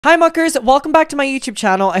Hi muckers, welcome back to my YouTube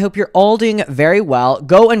channel. I hope you're all doing very well.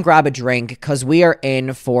 Go and grab a drink because we are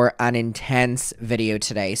in for an intense video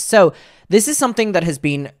today. So this is something that has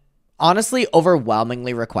been honestly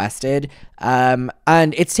overwhelmingly requested, and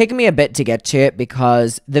it's taken me a bit to get to it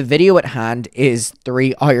because the video at hand is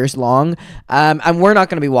 3 hours long, and we're not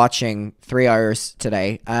going to be watching 3 hours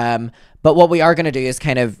today, but what we are going to do is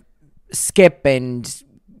kind of skip and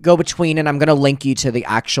go between, and I'm going to link you to the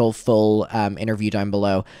actual full interview down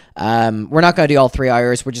below. We're not going to do all 3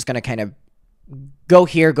 hours. We're just going to kind of go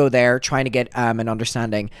here, go there, trying to get an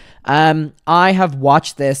understanding. I have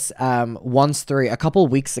watched this once through a couple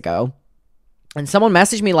weeks ago, and someone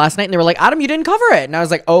messaged me last night, and they were like, Adam, you didn't cover it. And I was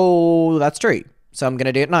like, oh, that's true. So I'm going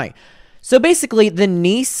to do it now. So basically, the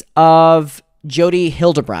niece of Jodi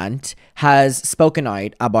Hildebrandt has spoken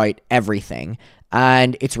out about everything,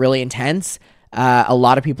 and it's really intense. A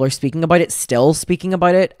lot of people are speaking about it, still speaking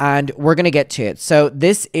about it, and we're going to get to it. So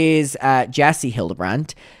this is Jessie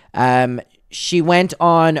Hildebrandt. She went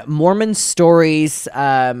on Mormon Stories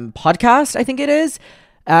podcast, I think it is.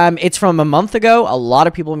 It's from a month ago. A lot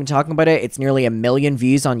of people have been talking about it. It's nearly 1 million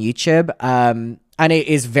views on YouTube, and it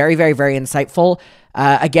is very, very, very insightful.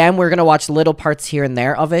 Again, we're going to watch little parts here and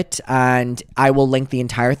there of it, and I will link the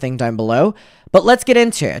entire thing down below. But let's get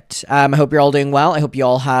into it. I hope you're all doing well. I hope you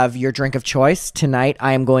all have your drink of choice. Tonight,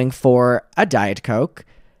 I am going for a Diet Coke.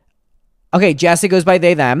 Okay, Jessie goes by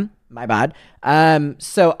they, them. My bad.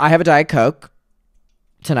 So I have a Diet Coke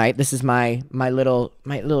tonight. This is my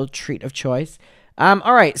little treat of choice.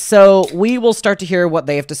 All right, so we will start to hear what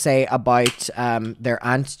they have to say about their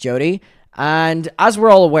Aunt Jodi. And as we're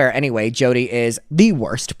all aware anyway, Jodi is the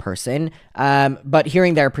worst person. But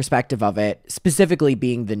hearing their perspective of it, specifically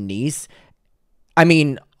being the niece, I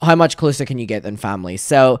mean, how much closer can you get than family?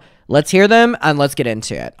 So let's hear them and let's get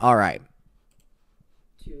into it. All right.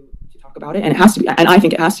 To talk about it, and it has to be, and I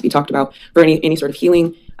think it has to be talked about for any sort of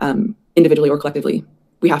healing, individually or collectively.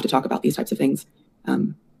 We have to talk about these types of things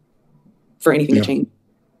for anything to change.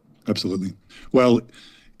 Absolutely. Well,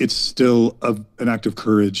 it's still an act of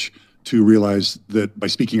courage to realize that by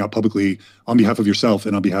speaking out publicly on behalf of yourself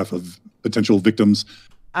and on behalf of potential victims.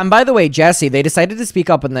 And by the way, Jessie, they decided to speak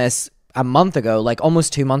up on this a month ago, like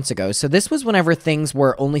almost 2 months ago. So this was whenever things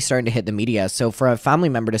were only starting to hit the media. So for a family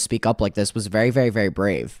member to speak up like this was very, very, very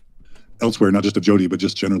brave. Elsewhere, not just of Jodi, but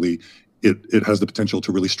just generally, it has the potential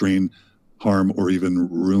to really strain, harm, or even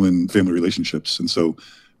ruin family relationships. And so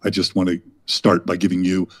I just want to start by giving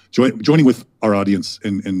you, joining with our audience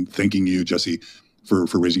and thanking you, Jessie, for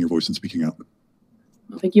raising your voice and speaking out.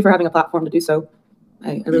 Well, thank you for having a platform to do so.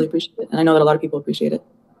 I really appreciate it. And I know that a lot of people appreciate it.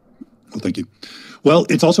 Well, thank you. Well,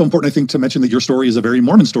 it's also important, I think, to mention that your story is a very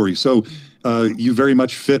Mormon story. So you very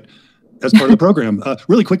much fit as part of the program.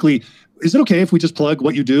 Really quickly, is it okay if we just plug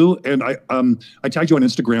what you do? And I tagged you on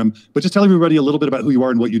Instagram, but just tell everybody a little bit about who you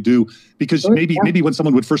are and what you do, because Sure, maybe when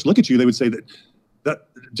someone would first look at you, they would say that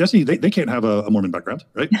Jessie, they can't have a Mormon background,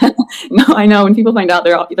 right? No, I know. When people find out,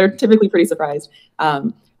 they're typically pretty surprised.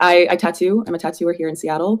 I tattoo. I'm a tattooer here in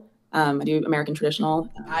Seattle. I do American traditional.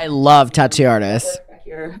 I love tattoo artists. Back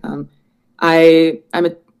here. I'm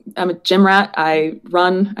a gym rat. I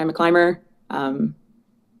run. I'm a climber.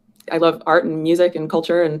 I love art and music and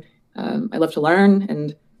culture, and I love to learn.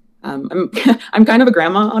 And I'm kind of a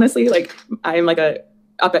grandma, honestly. Like I'm like a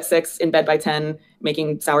up at 6, in bed by 10,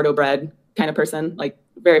 making sourdough bread kind of person. Like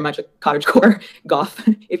very much a cottagecore goth,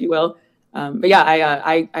 if you will. But yeah,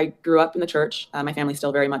 I grew up in the church. My family's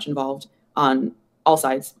still very much involved on all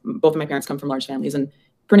sides. Both of my parents come from large families, and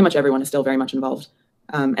pretty much everyone is still very much involved.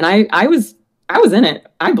 And I was in it.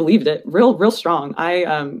 I believed it real strong.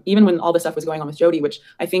 Even when all this stuff was going on with Jodi, which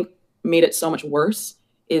I think made it so much worse,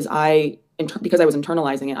 is because I was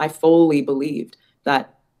internalizing it, I fully believed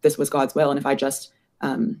that this was God's will. And if I just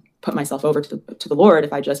put myself over to the Lord,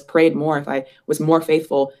 if I just prayed more, if I was more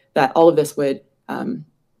faithful, that all of this would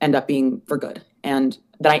end up being for good. And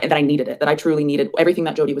that I needed it, that I truly needed everything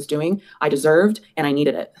that Jodi was doing. I deserved, and I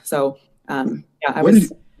needed it. So yeah, I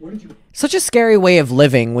was... Such a scary way of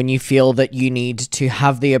living when you feel that you need to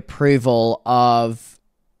have the approval of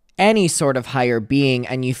any sort of higher being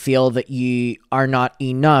and you feel that you are not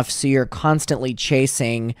enough. So you're constantly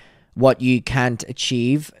chasing what you can't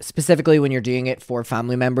achieve, specifically when you're doing it for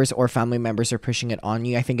family members or family members are pushing it on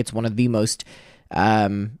you. I think it's one of the most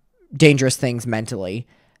dangerous things mentally.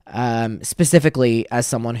 Specifically as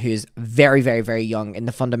someone who's very, very, very young in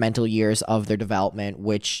the fundamental years of their development,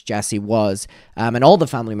 which Jessie was, and all the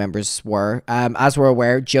family members were. As we're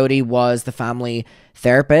aware, Jodi was the family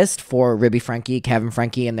therapist for Ruby Frankie, Kevin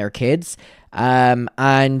Frankie, and their kids.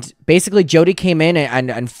 And basically Jodi came in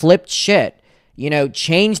and flipped shit. you know,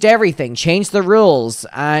 changed everything, changed the rules,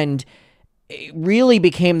 and it really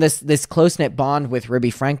became this close-knit bond with Ruby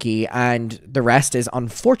Frankie, and the rest is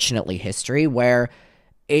unfortunately history, where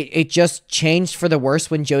it just changed for the worse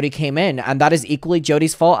when Jodi came in, and that is equally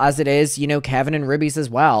Jodi's fault as it is, you know, Kevin and Ruby's as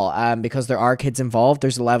well, because there are kids involved.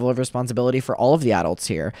 There's a level of responsibility for all of the adults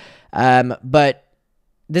here, but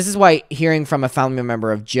this is why hearing from a family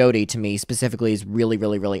member of Jodi to me specifically is really,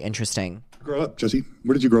 really, really interesting. Grow up, Jesse.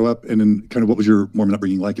 Where did you grow up, and then kind of what was your Mormon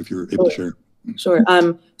upbringing like, if you're able to share? Sure.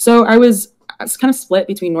 So I was kind of split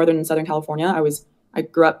between Northern and Southern California. I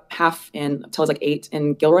grew up half until I was like 8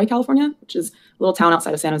 in Gilroy, California, which is a little town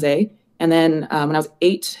outside of San Jose. And then when I was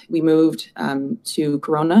 8, we moved to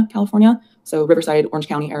Corona, California, so Riverside, Orange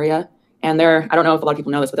County area. And there, I don't know if a lot of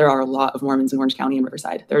people know this, but there are a lot of Mormons in Orange County and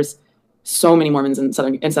Riverside. There's so many Mormons in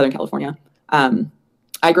Southern California.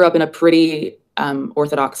 I grew up in a pretty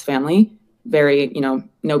Orthodox family, very, you know,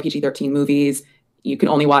 no PG-13 movies. You can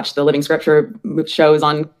only watch the Living Scripture shows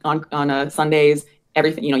on Sundays.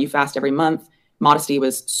 Everything, you know, you fast every month. Modesty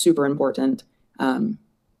was super important.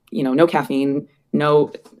 You know, no caffeine.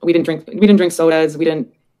 No, we didn't drink sodas. We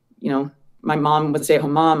didn't, you know, my mom was a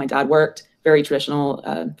stay-at-home mom. My dad worked. Very traditional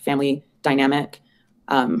family dynamic,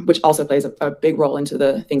 which also plays a big role into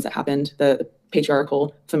the things that happened. The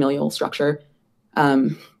patriarchal familial structure. How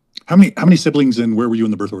many siblings, and where were you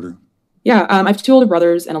in the birth order? Yeah, I have 2 older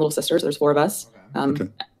brothers and a little sister. So there's 4 of us. Okay.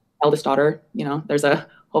 Eldest daughter. You know, there's a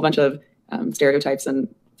whole bunch of stereotypes and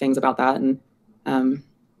things about that. And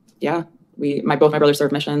yeah, both my brothers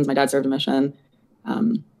served missions. My dad served a mission.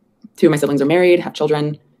 2 of my siblings are married, have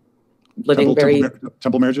children, living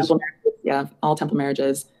temple marriages. Yeah, all temple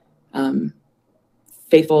marriages.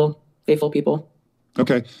 Faithful people.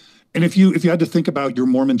 Okay. And if you had to think about your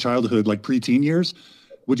Mormon childhood, like preteen years,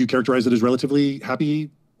 would you characterize it as relatively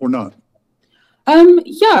happy or not?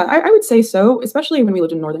 Yeah, I would say so, especially when we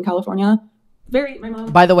lived in Northern California. My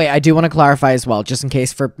mom. By the way, I do want to clarify as well, just in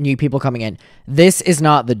case for new people coming in. This is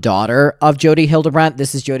not the daughter of Jodi Hildebrandt.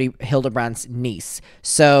 This is Jodi Hildebrandt's niece.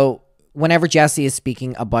 So whenever Jesse is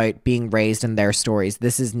speaking about being raised in their stories,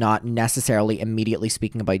 this is not necessarily immediately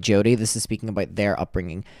speaking about Jodi. This is speaking about their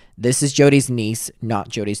upbringing. This is Jodi's niece, not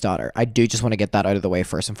Jodi's daughter. I do just want to get that out of the way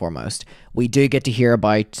first and foremost. We do get to hear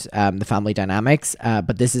about the family dynamics,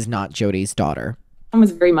 but this is not Jodi's daughter. I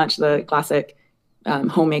was very much the classic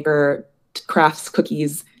homemaker, crafts,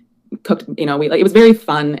 cookies, cooked, you know, it was very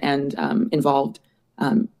fun and involved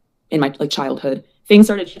in my childhood. Things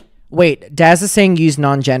started. Wait, Daz is saying use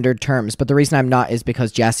non-gendered terms, but the reason I'm not is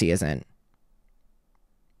because Jesse isn't.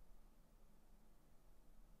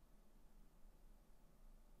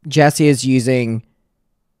 Jesse isn't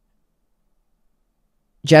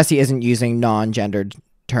using non-gendered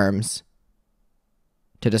terms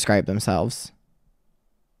to describe themselves,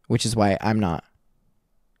 which is why I'm not.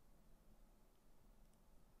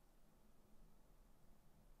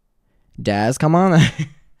 Daz, come on.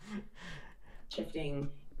 Shifting.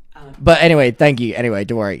 But anyway, thank you. Anyway,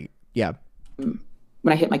 don't worry. Yeah. When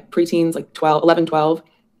I hit my preteens, like 11, 12,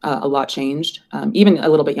 a lot changed. Even a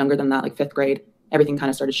little bit younger than that, like 5th grade, everything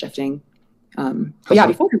kind of started shifting. But yeah,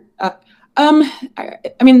 before, I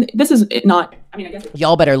mean, this is not, I mean, I guess.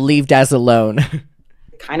 Y'all better leave Daz alone.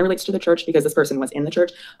 It kind of relates to the church because this person was in the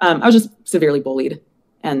church. I was just severely bullied.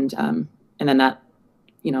 And then that,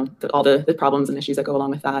 you know, all the problems and issues that go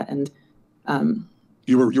along with that. And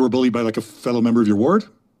you were bullied by like a fellow member of your ward?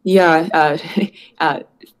 Yeah,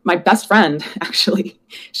 my best friend, actually,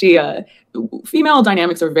 female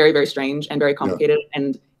dynamics are very, very strange and very complicated. Yeah.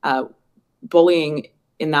 And bullying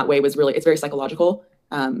in that way it's very psychological.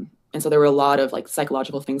 And so there were a lot of like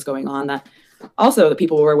psychological things going on that also the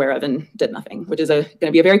people were aware of and did nothing, which is going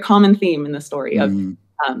to be a very common theme in this story of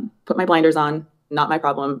put my blinders on, not my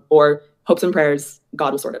problem, or hopes and prayers, God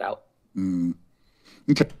will sort it out.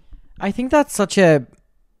 Okay. I think that's such a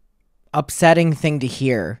upsetting thing to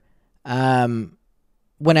hear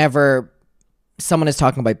whenever someone is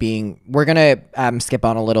talking about we're gonna skip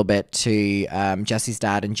on a little bit to Jesse's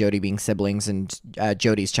dad and Jodi being siblings and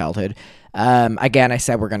Jodi's childhood. Again, I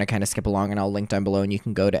said we're gonna kind of skip along, and I'll link down below and you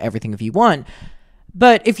can go to everything if you want.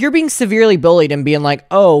 But if you're being severely bullied and being like,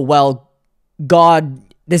 oh well,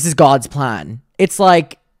 this is God's plan, it's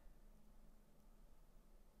like,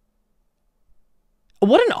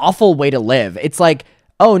 what an awful way to live. It's like,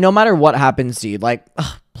 oh, no matter what happens to you, like,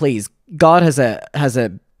 ugh, please, God has a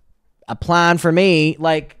plan for me.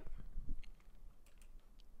 Like,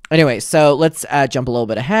 anyway, so let's jump a little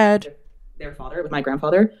bit ahead. Their father with my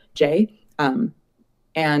grandfather, Jay, and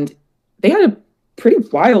they had a pretty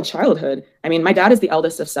wild childhood. I mean, my dad is the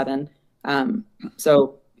eldest of 7,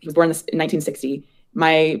 so he was born in 1960.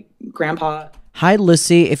 My grandpa Hi,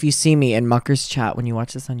 Lucy, if you see me in Mucker's chat when you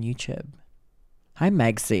watch this on YouTube. Hi,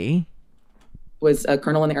 Megsy. Was a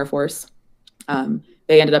colonel in the Air Force.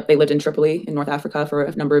 They lived in Tripoli in North Africa for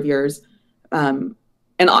a number of years.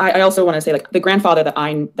 And I also want to say, like, the grandfather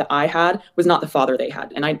that I had was not the father they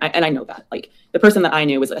had, and I know that. Like, the person that I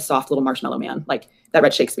knew was a soft little marshmallow man, like that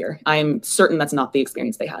read Shakespeare. I'm certain that's not the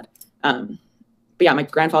experience they had. But yeah, my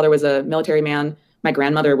grandfather was a military man. My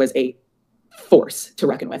grandmother was a force to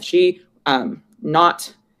reckon with. She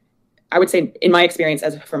I would say, in my experience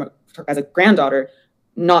as a granddaughter,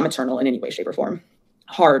 not maternal in any way, shape, or form.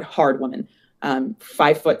 Hard woman.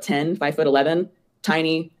 5'10", 5'11",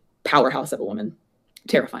 tiny powerhouse of a woman.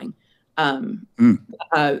 Terrifying.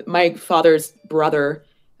 My father's brother,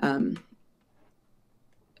 there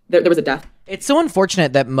was a death. It's so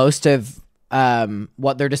unfortunate that most of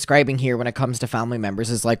what they're describing here when it comes to family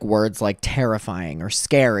members is like words like terrifying or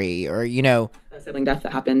scary or, you know. A sibling death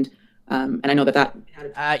that happened. And I know that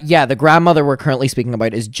had yeah, the grandmother we're currently speaking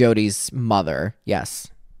about is Jodi's mother. Yes.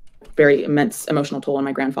 Very immense emotional toll on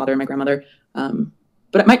my grandfather and my grandmother.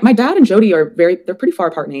 But my dad and Jodi they're pretty far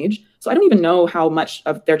apart in age. So I don't even know how much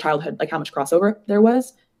of their childhood, like how much crossover there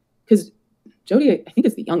was. Because Jodi, I think,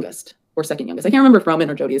 is the youngest or second youngest. I can't remember if Roman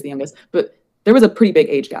or Jodi is the youngest, but there was a pretty big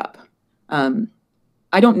age gap.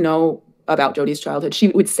 I don't know about Jodi's childhood. She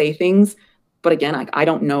would say things, but again, I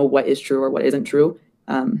don't know what is true or what isn't true.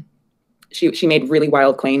 She made really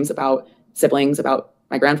wild claims about siblings, about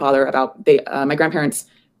my grandfather, about my grandparents,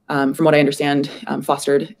 from what I understand,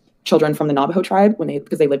 fostered children from the Navajo tribe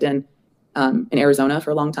because they lived in Arizona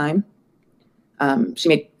for a long time.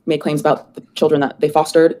 She made claims about the children that they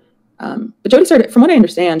fostered. But Jodi started, from what I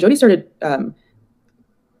understand, Jodi started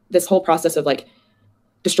this whole process of like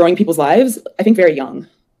destroying people's lives, I think, very young.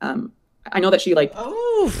 I know that she like...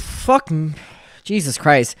 Oh, fuck. Jesus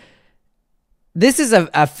Christ. This is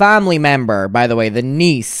a family member, by the way, the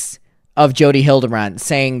niece of Jodi Hildebrandt,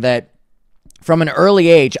 saying that from an early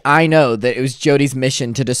age, I know that it was Jodi's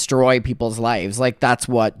mission to destroy people's lives. Like, that's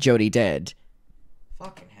what Jodi did.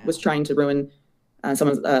 Fucking hell. Was trying to ruin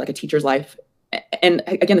someone's, like a teacher's life. And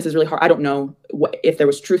again, this is really hard. I don't know if there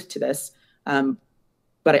was truth to this.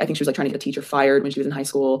 But I think she was like trying to get a teacher fired when she was in high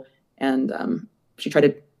school. And she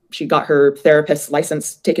got her therapist's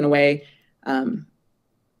license taken away. And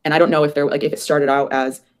I don't know if if it started out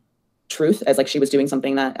as truth, as like she was doing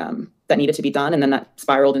something that that needed to be done, and then that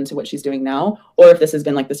spiraled into what she's doing now, or if this has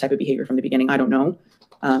been like this type of behavior from the beginning. I don't know.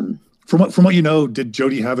 From what you know, did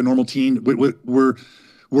Jodi have a normal teen? Were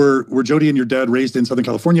Jodi and your dad raised in Southern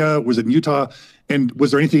California? Was it in Utah? And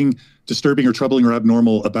was there anything disturbing or troubling or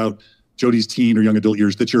abnormal about Jodi's teen or young adult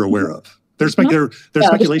years that you're aware of? There's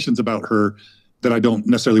speculations about her that I don't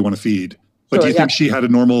necessarily want to feed. But do you think she had a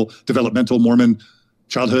normal developmental Mormon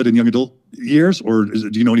childhood and young adult years, or do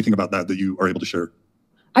you know anything about that you are able to share?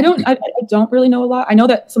 I don't really know a lot. I know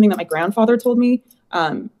that something that my grandfather told me,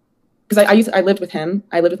 because I lived with him.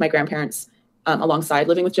 I lived with my grandparents alongside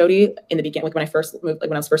living with Jodi in the beginning, like when I first moved, like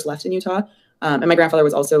when I was first left in Utah. And my grandfather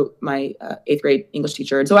was also my 8th grade English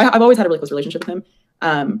teacher, and so I've always had a really close relationship with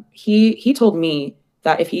him. He told me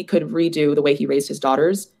that if he could redo the way he raised his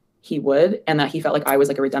daughters, he would, and that he felt like I was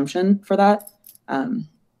like a redemption for that.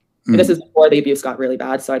 This is before the abuse got really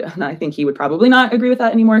bad, so I think he would probably not agree with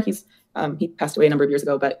that anymore. He passed away a number of years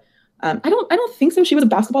ago, but I don't think so. She was a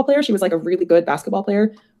basketball player. She was like a really good basketball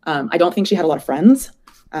player. I don't think she had a lot of friends.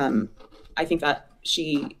 I don't know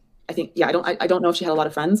if she had a lot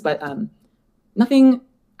of friends, but nothing.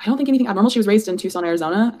 I don't think anything abnormal. She was raised in Tucson,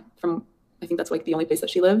 Arizona. I think that's like the only place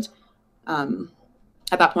that she lived. At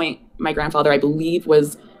that point, my grandfather, I believe,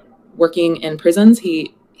 was working in prisons.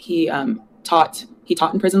 He taught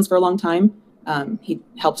in prisons for a long time. He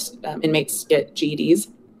helped inmates get GEDs,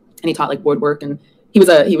 and he taught like woodwork, and he was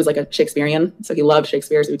like a Shakespearean, so he loved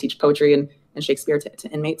Shakespeare, so he would teach poetry and Shakespeare to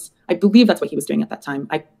inmates. I believe that's what he was doing at that time.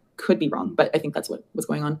 I could be wrong, but I think that's what was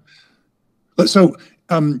going on. So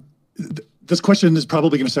this question is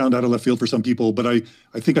probably going to sound out of left field for some people, but I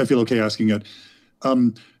think I feel okay asking it.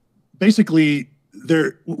 Basically,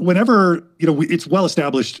 whenever, it's well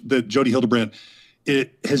established that Jodi Hildebrandt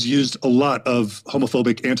has used a lot of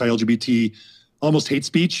homophobic, anti-LGBT, almost hate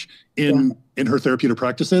speech in her therapeutic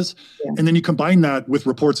practices. Yeah. And then you combine that with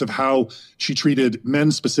reports of how she treated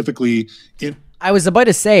men specifically I was about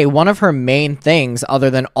to say, one of her main things, other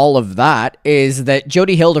than all of that, is that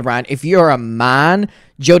Jodi Hildebrandt, if you're a man,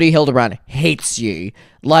 Jodi Hildebrandt hates you.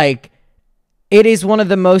 Like, it is one of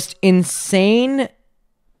the most insane,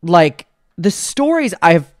 like, the stories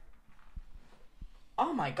I've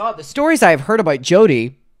heard about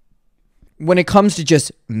Jodi when it comes to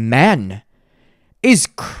just men is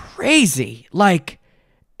crazy. Like,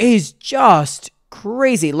 is just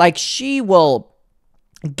crazy. Like, she will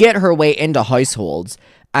get her way into households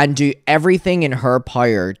and do everything in her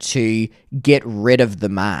power to get rid of the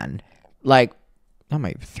man. Like, oh,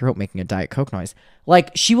 my throat making a Diet Coke noise.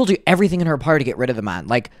 Like, she will do everything in her power to get rid of the man,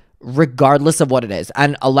 like, regardless of what it is.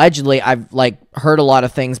 And allegedly, I've, like, heard a lot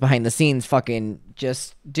of things behind the scenes, fucking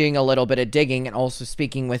just doing a little bit of digging and also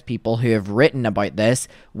speaking with people who have written about this,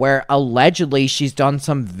 where allegedly she's done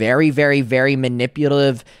some very, very, very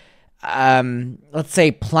manipulative, let's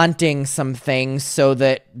say, planting some things so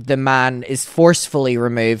that the man is forcefully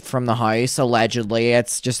removed from the house. Allegedly,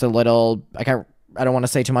 it's just a little, I don't want to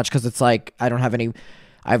say too much because it's like,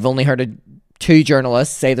 I've only heard two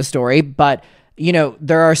journalists say the story, but, you know,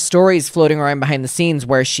 there are stories floating around behind the scenes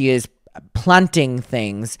where she is planting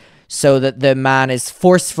things so that the man is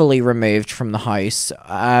forcefully removed from the house.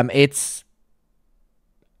 It's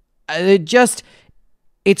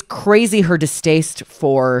crazy, her distaste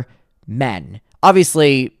for men.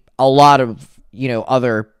 Obviously, a lot of, you know,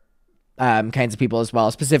 other kinds of people as well,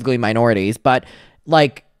 specifically minorities, but,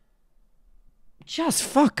 like, just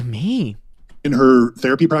fuck me. In her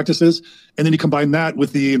therapy practices, and then you combine that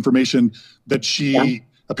with the information that she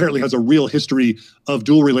apparently has a real history of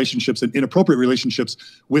dual relationships and inappropriate relationships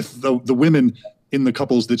with the women in the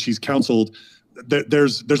couples that she's counseled.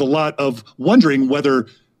 There's a lot of wondering whether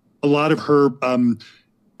a lot of her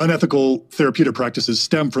unethical therapeutic practices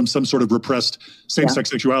stem from some sort of repressed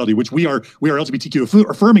same-sex sexuality, which we are LGBTQ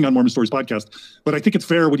affirming on Mormon Stories podcast. But I think it's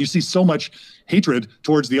fair when you see so much hatred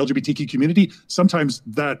towards the LGBTQ community, sometimes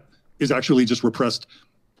that is actually just repressed,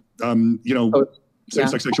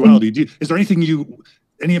 same-sex sexuality. Is there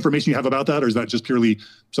any information you have about that, or is that just purely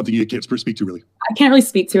something you can't speak to, really? I can't really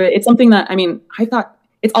speak to it. It's something that, I mean, I thought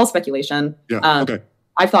it's all speculation. Yeah, okay.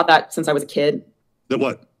 I've thought that since I was a kid. That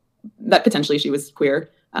what? That potentially she was queer.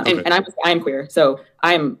 And I am queer, so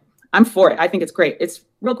I'm for it. I think it's great. It's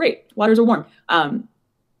real great. Waters are warm. But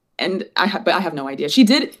I have no idea. She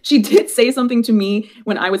did say something to me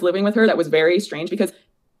when I was living with her that was very strange, because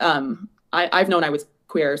I've known I was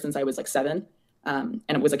queer since I was like 7, and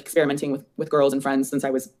it was like experimenting with girls and friends since I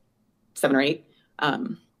was 7 or 8.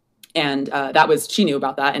 She knew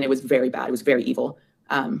about that, and it was very bad. It was very evil.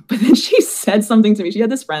 But then she said something to me. She had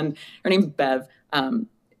this friend, her name's Bev.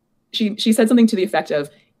 She said something to the effect of,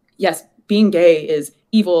 yes, being gay is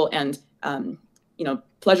evil and,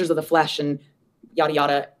 pleasures of the flesh and yada,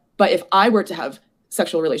 yada. But if I were to have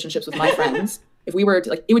sexual relationships with my friends, if we were to,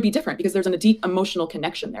 like, it would be different because there's a deep emotional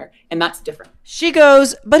connection there. And that's different. She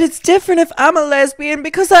goes, but it's different if I'm a lesbian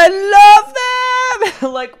because I love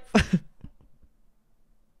them. Like,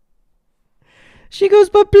 she goes,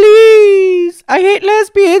 but please, I hate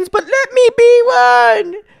lesbians, but let me be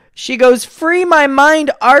one. She goes, free my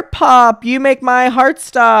mind, art pop. You make my heart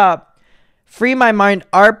stop. Free my mind,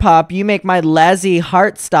 art pop. You make my lazy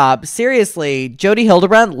heart stop. Seriously, Jodi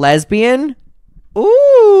Hildebrandt, lesbian?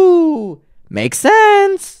 Ooh, makes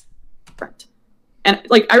sense. Right. And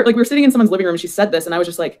we were sitting in someone's living room and she said this and I was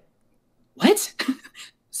just like, what?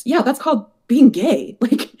 Yeah, that's called being gay.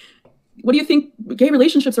 Like, what do you think gay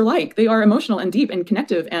relationships are like? They are emotional and deep and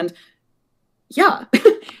connective, and yeah.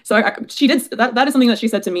 So she did that is something that she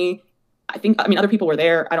said to me. I mean, other people were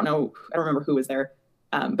there. I don't know. I don't remember who was there.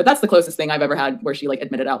 But that's the closest thing I've ever had where she like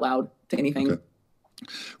admitted out loud to anything. Okay.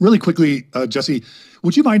 Really quickly, Jesse,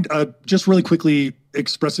 would you mind just really quickly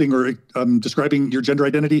expressing or describing your gender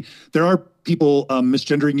identity? There are people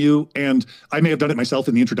misgendering you, and I may have done it myself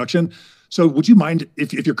in the introduction. So would you mind,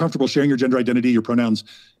 if you're comfortable, sharing your gender identity, your pronouns,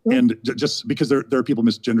 and just because there are people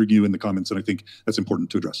misgendering you in the comments, and I think that's important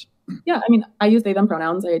to address. Yeah, I mean, I use they, them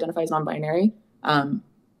pronouns. I identify as non-binary.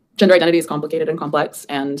 Gender identity is complicated and complex,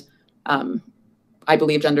 and I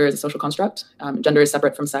believe gender is a social construct. Gender is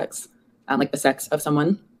separate from sex, like the sex of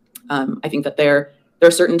someone. I think that there are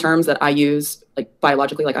certain terms that I use, like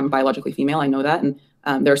biologically, like I'm biologically female. I know that, and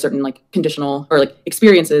there are certain like conditional or like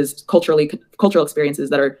experiences, cultural experiences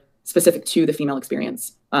that are specific to the female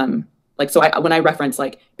experience. When I reference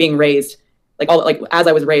like being raised, as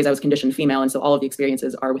I was raised, I was conditioned female, and so all of the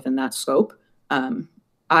experiences are within that scope.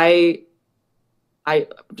 I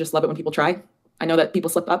just love it when people try. I know that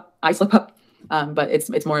people slip up. I slip up. But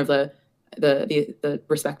it's more of the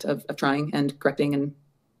respect of trying and correcting, and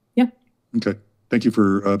yeah. Okay. Thank you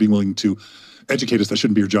for being willing to educate us. That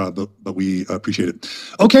shouldn't be your job, but we appreciate it.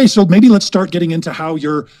 Okay, so maybe let's start getting into how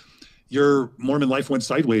your Mormon life went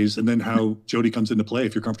sideways, and then how Jodi comes into play,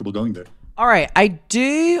 if you're comfortable going there. All right, I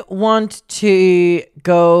do want to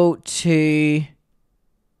go to.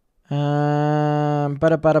 I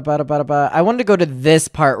wanted to go to this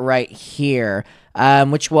part right here.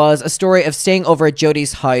 which was a story of staying over at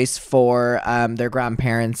Jodi's house for their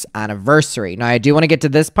grandparents' anniversary. Now, I do want to get to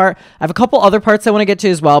this part. I have a couple other parts I want to get to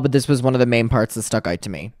as well, but this was one of the main parts that stuck out to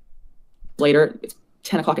me. Later, it's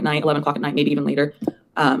 10 o'clock at night, 11 o'clock at night, maybe even later.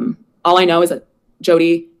 All I know is that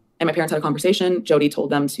Jodi and my parents had a conversation. Jodi told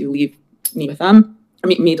them to leave me with them, or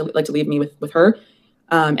me to leave me with her,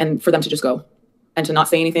 and for them to just go and to not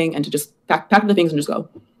say anything and to just pack the things and just go.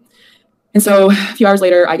 And so a few hours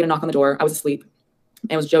later, I get a knock on the door. I was asleep.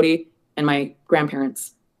 And it was Jodi and my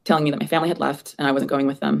grandparents telling me that my family had left and I wasn't going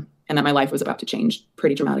with them and that my life was about to change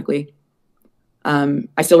pretty dramatically.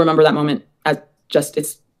 I still remember that moment as just,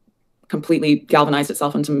 it's completely galvanized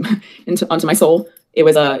itself onto my soul. It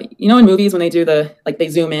was you know, in movies when they do they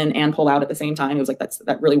zoom in and pull out at the same time, it was like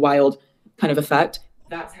that really wild kind of effect.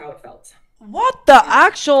 That's how it felt. What the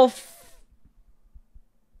actual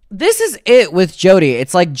this is it with Jodi.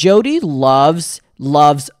 It's like Jodi loves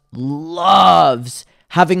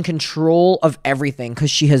having control of everything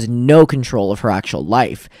because she has no control of her actual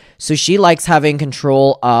life. So she likes having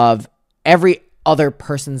control of every other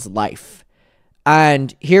person's life.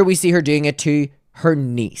 And here we see her doing it to her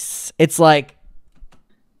niece. It's like,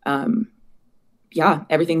 yeah,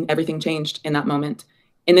 everything changed in that moment.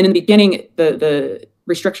 And then in the beginning, the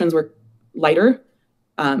restrictions were lighter,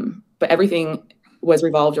 but everything was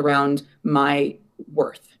revolved around my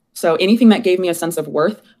worth. So anything that gave me a sense of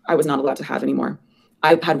worth, I was not allowed to have anymore.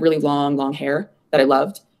 I had really long hair that I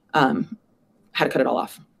loved. Had to cut it all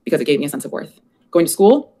off because it gave me a sense of worth. Going to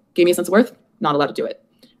school gave me a sense of worth, not allowed to do it.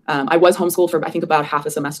 I was homeschooled for, I think, about half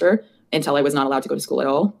a semester until I was not allowed to go to school at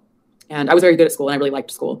all. And I was very good at school and I really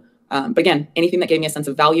liked school. But again, anything that gave me a sense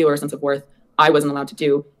of value or a sense of worth, I wasn't allowed to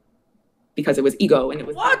do because it was ego and it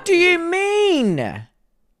was. What do you mean?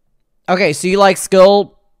 Okay, so you like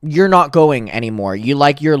school, you're not going anymore. You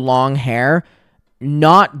like your long hair,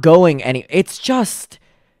 not going any. It's just,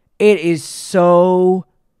 it is so.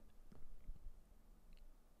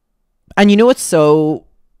 And you know what's so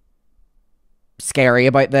scary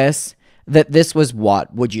about this? That this was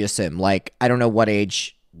what, would you assume? Like, I don't know what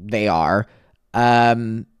age they are. I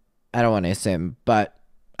don't want to assume, but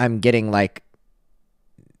I'm getting like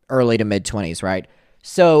early to mid 20s, right?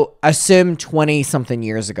 So assume 20 something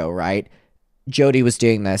years ago, right? Jodi was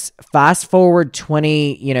doing this. Fast forward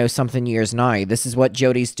 20, something years now. This is what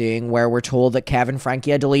Jodi's doing, where we're told that Kevin Frankie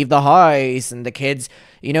had to leave the house and the kids,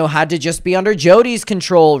 had to just be under Jodi's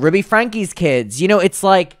control. Ruby Frankie's kids. It's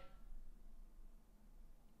like,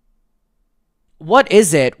 what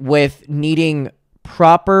is it with needing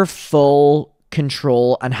proper full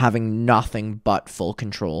control and having nothing but full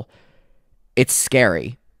control? It's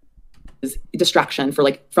scary. Distraction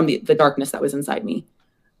from the darkness that was inside me,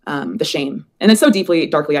 the shame. And it's so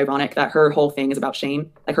darkly ironic that her whole thing is about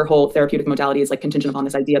shame. Like her whole therapeutic modality is contingent upon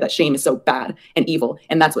this idea that shame is so bad and evil.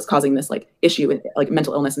 And that's what's causing this issue with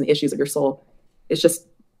mental illness and the issues of your soul. It's just,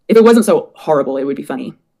 if it wasn't so horrible, it would be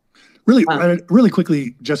funny. Really, really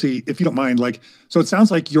quickly, Jesse, if you don't mind, so it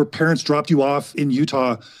sounds like your parents dropped you off in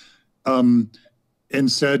Utah, and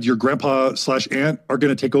said your grandpa/aunt are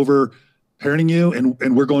going to take over parenting you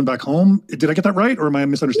and we're going back home. Did I get that right? Or am I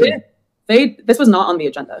misunderstanding? This was not on the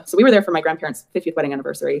agenda. So we were there for my grandparents' 50th wedding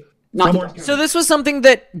anniversary. So this was something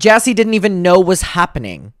that Jesse didn't even know was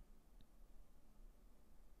happening.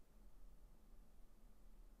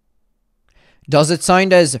 Does it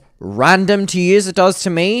sound as random to you as it does to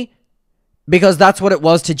me? Because that's what it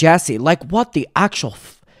was to Jesse. Like, what the actual...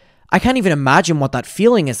 I can't even imagine what that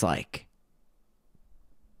feeling is like.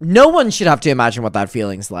 No one should have to imagine what that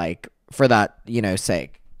feeling's like for that,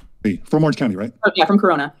 sake. From Orange County, right? Yeah, from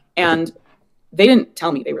Corona. And they didn't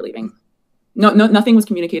tell me they were leaving. No, nothing was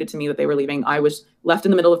communicated to me that they were leaving. I was left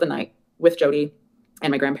in the middle of the night with Jodi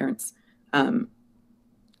and my grandparents. And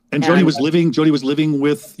Jodi was living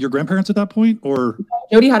with your grandparents at that point, or?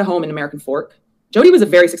 Jodi had a home in American Fork. Jodi was a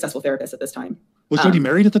very successful therapist at this time. Was Jodi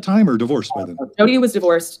married at the time or divorced by then? Jodi was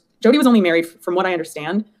divorced. Jodi was only married, from what I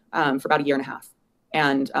understand, for about a year and a half,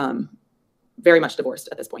 and very much divorced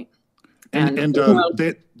at this point. And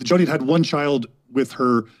Jodi had one child with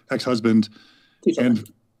her ex-husband. 2 children.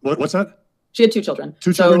 And what's that? She had 2 children.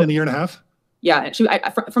 2 children in a year and a half? Yeah,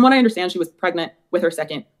 from what I understand, she was pregnant with her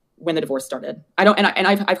second when the divorce started.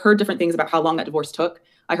 I've heard different things about how long that divorce took.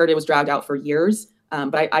 I heard it was dragged out for years,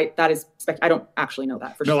 but I don't actually know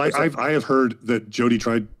that for sure. No, I have heard that Jodi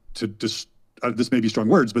tried to this may be strong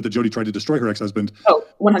words, but that Jodi tried to destroy her ex-husband. Oh,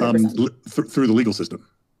 100%. Through the legal system.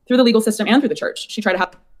 Through the legal system and through the church. She tried to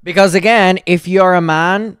have... Because again, if you're a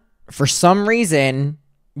man, for some reason,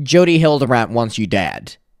 Jodi Hildebrandt wants you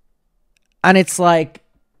dead. And it's like,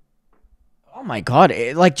 oh my God,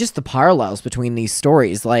 just the parallels between these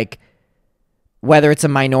stories. whether it's a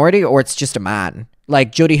minority or it's just a man.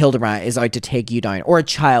 Like, Jodi Hildebrandt is out to take you down. Or a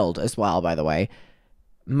child as well, by the way.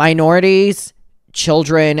 Minorities,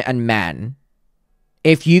 children, and men.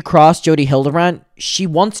 If you cross Jodi Hildebrandt, she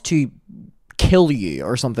wants to kill you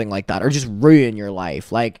or something like that. Or just ruin your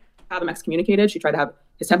life. Like, have him excommunicated. She tried to have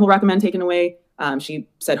his temple recommend taken away. She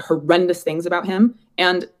said horrendous things about him.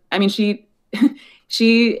 And, I mean,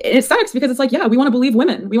 it sucks because it's like, yeah, we want to believe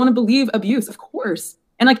women. We want to believe abuse, of course.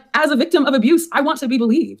 And like, as a victim of abuse, I want to be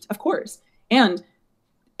believed, of course. And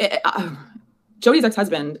Jodi's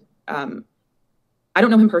ex-husband, I don't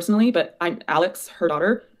know him personally, but Alex, her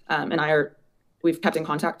daughter, and we've kept in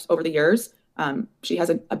contact over the years. She has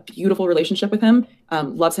a beautiful relationship with him,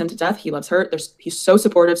 loves him to death. He loves her. He's so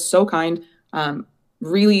supportive, so kind,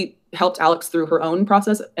 really helped Alex through her own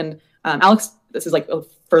process. And Alex, this is like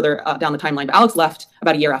further down the timeline, but Alex left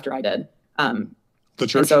about a year after I did. The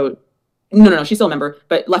church? So, no, she's still a member,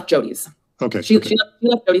 but left Jodi's. Okay. She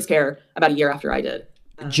left Jodi's care about a year after I did.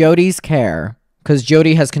 Jodi's care, because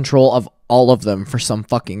Jodi has control of all of them for some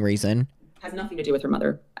fucking reason. Has nothing to do with her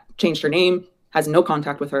mother. Changed her name, has no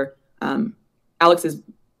contact with her. Alex has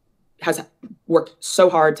worked so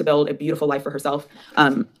hard to build a beautiful life for herself.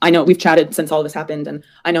 I know we've chatted since all this happened, and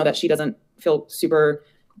I know that she doesn't feel super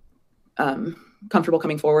comfortable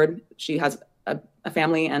coming forward. She has a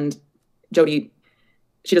family, and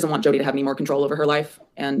she doesn't want Jodi to have any more control over her life.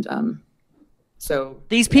 And so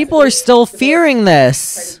these people are still fearing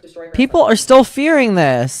this. People are still fearing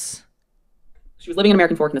this. She was living in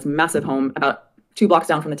American Fork in this massive home about 2 blocks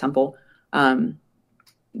down from the temple.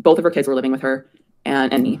 Both of her kids were living with her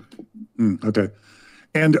and me. Okay.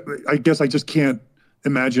 And I guess I just can't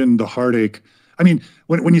imagine the heartache. I mean,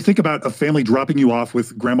 when you think about a family dropping you off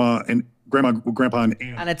with grandpa, grandpa, and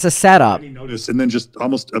aunt, and it's a setup. Notice, and then just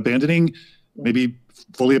almost maybe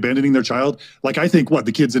fully abandoning their child. Like, I think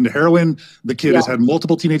the kid's into heroin. The kid has had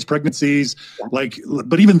multiple teenage pregnancies. Like,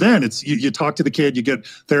 but even then, it's you talk to the kid, you get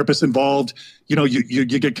therapists involved. You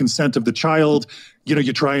get consent of the child.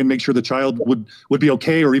 You try and make sure the child would be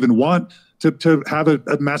okay or even want to have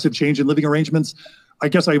a massive change in living arrangements. I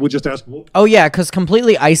guess I would just ask. Oh, yeah, because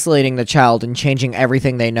completely isolating the child and changing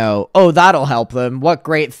everything they know. Oh, that'll help them. What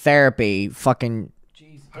great therapy. Fucking.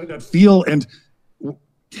 Jeez. How did that feel? And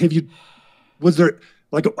was there,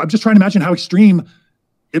 like, I'm just trying to imagine how extreme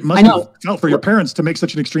it must have felt for your parents to make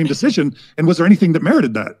such an extreme decision. And was there anything that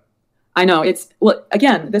merited that? I know.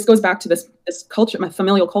 Again, this goes back to this culture, my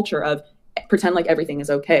familial culture of pretend like everything is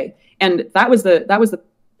okay. And that was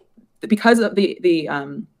because of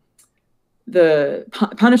the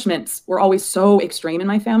punishments were always so extreme in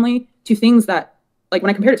my family to things that, like,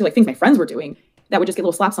 when I compared it to like things my friends were doing, that would just get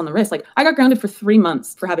little slaps on the wrist. Like, I got grounded for 3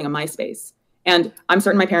 months for having a MySpace. And I'm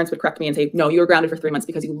certain my parents would correct me and say, no, you were grounded for 3 months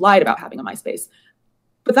because you lied about having a MySpace.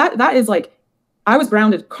 But that is like, I was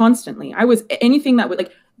grounded constantly. I was anything that would,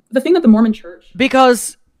 like, the thing that the Mormon church.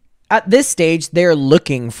 Because at this stage, they're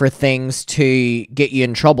looking for things to get you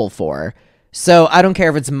in trouble for. So I don't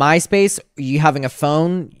care if it's MySpace, you having a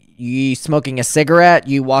phone, you smoking a cigarette,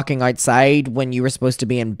 you walking outside when you were supposed to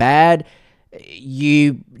be in bed,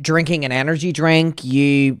 you drinking an energy drink,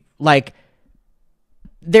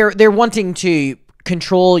 they're wanting to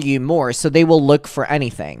control you more, so they will look for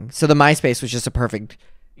anything. So the MySpace was just a perfect,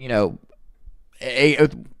 a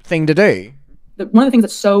thing to do. One of the things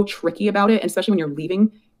that's so tricky about it, and especially when you're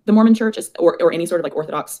leaving the Mormon church or any sort of like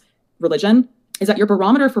Orthodox religion, is that your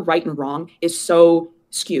barometer for right and wrong is so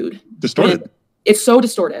skewed. Distorted. It's so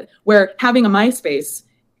distorted, where having a MySpace,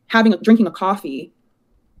 drinking a coffee,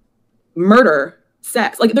 murder,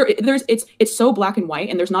 sex, like it's so black and white,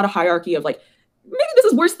 and there's not a hierarchy of like, maybe this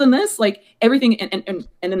is worse than this, like everything. And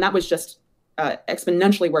then that was just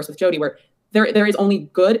exponentially worse with Jodi, where there is only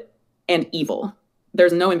good and evil.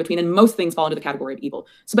 There's no in between, and most things fall into the category of evil.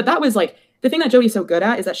 So, but that was like the thing that Jodi's so good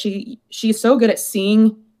at, is that she's so good at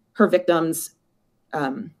seeing her victims,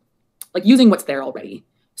 like using what's there already.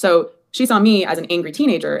 So she saw me as an angry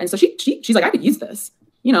teenager, and so she's like, I could use this,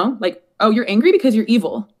 like, oh, you're angry because you're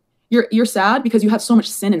evil. You're sad because you have so much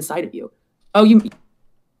sin inside of you. Oh,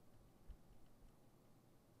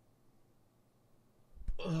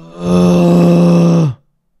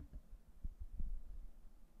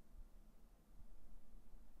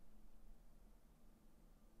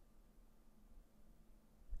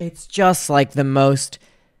 It's just like the most.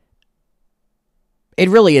 It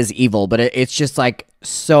really is evil, but it's just like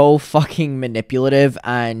so fucking manipulative,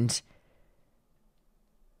 and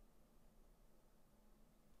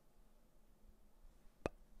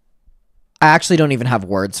I actually don't even have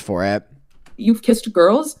words for it. You've kissed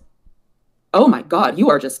girls? Oh my God, you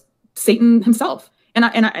are just Satan himself. And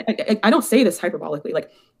I don't say this hyperbolically. Like,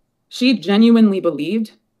 She genuinely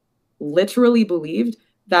believed, literally believed,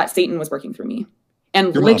 that Satan was working through me.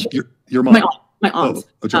 And your mom, your mom. My aunt.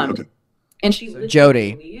 Oh, okay. And she literally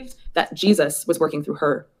Jodi believed that Jesus was working through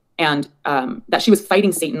her, and that she was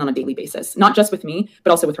fighting Satan on a daily basis, not just with me,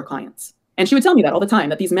 but also with her clients. And she would tell me that all the time,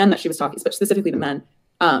 that these men that she was talking, but specifically the men,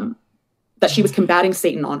 that she was combating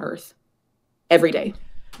Satan on earth every day.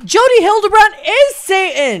 Jodi Hildebrandt is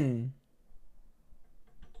Satan.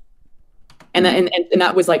 And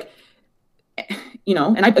that was like, you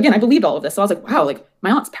know, and I believed all of this. So I was like, wow, like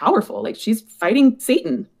my aunt's powerful. Like she's fighting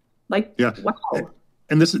Satan. Like, yeah. Wow.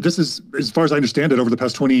 And this is, as far as I understand it, over the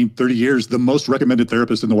past 20, 30 years, the most recommended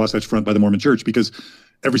therapist in the Wasatch Front by the Mormon Church, because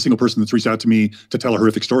every single person that's reached out to me to tell a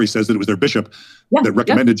horrific story says that it was their bishop that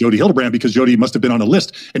recommended Jodi Hildebrandt, because Jodi must have been on a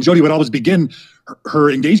list. And Jodi would always begin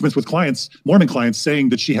her engagements with clients, Mormon clients, saying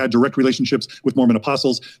that she had direct relationships with Mormon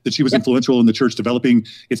apostles, that she was influential in the church developing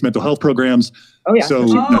its mental health programs. Oh, yeah.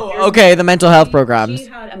 So, okay, the mental health programs. She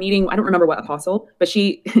had a meeting, I don't remember what apostle, but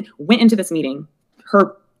she went into this meeting,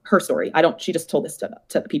 her story. She just told this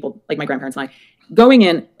to people like my grandparents and I, going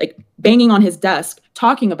in, like banging on his desk,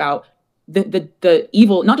 talking about the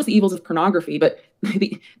evil, not just the evils of pornography, but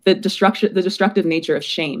the destructive nature of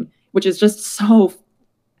shame, which is just so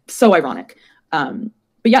ironic. But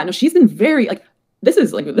yeah, no, she's been very this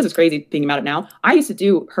is crazy thinking about it now. I used to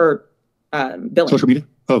do her billing. Social media?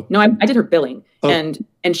 Oh. No, I did her billing. Oh. And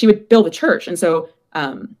she would bill the church. And so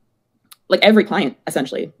like every client,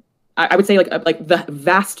 essentially, I would say like the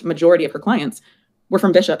vast majority of her clients were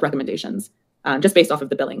from bishop recommendations, just based off of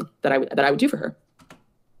the billing that I would do for her.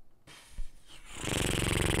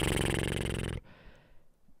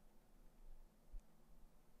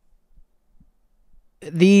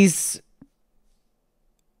 These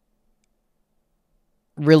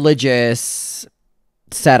religious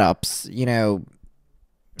setups, you know,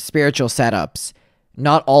 spiritual setups,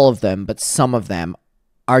 not all of them, but some of them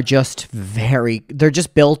are just they're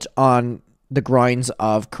just built on the grounds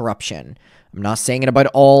of corruption. I'm not saying it about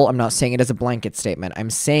all. I'm not saying it as a blanket statement. I'm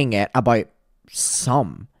saying it about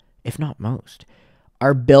some, if not most,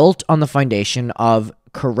 are built on the foundation of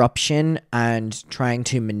corruption and trying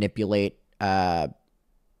to manipulate and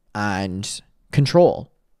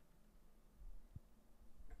control.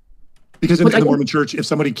 Because in the Mormon Church, if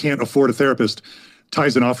somebody can't afford a therapist,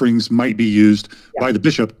 tithes and offerings might be used by the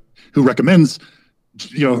bishop, who recommends,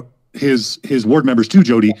 you know, his ward members to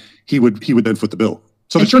Jodi. He would then foot the bill.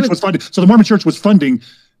 So the church was funded. So the Mormon Church was funding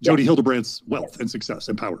Jodi Hildebrandt's wealth and success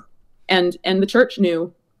and power. And the church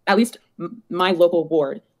knew, at least my local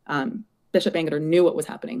ward, Bishop Bangeter knew what was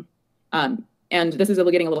happening. And this is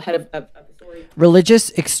getting a little ahead of the story.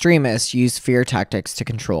 Religious extremists use fear tactics to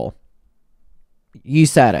control. You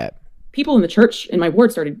said it. People in the church in my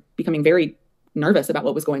ward started becoming very nervous about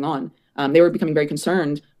what was going on. They were becoming very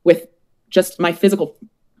concerned with just my physical,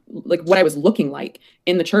 like what I was looking like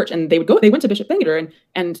in the church. And they went to Bishop Bangeter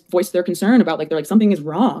and voiced their concern about they're like, something is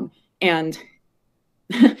wrong. And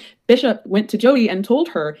Bishop went to Jodi and told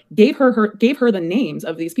her, gave her the names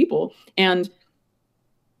of these people. And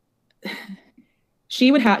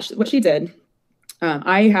she would have, what she did,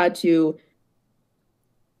 I had to,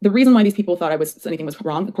 the reason why these people thought anything was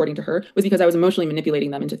wrong, according to her, was because I was emotionally manipulating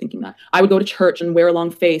them into thinking that. I would go to church and wear a long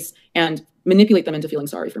face and manipulate them into feeling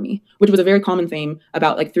sorry for me, which was a very common theme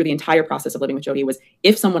about through the entire process of living with Jodi, was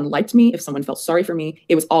if someone liked me, if someone felt sorry for me,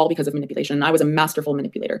 it was all because of manipulation. And I was a masterful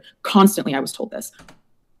manipulator. Constantly, I was told this.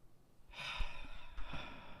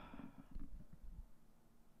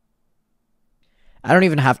 I don't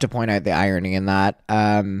even have to point out the irony in that.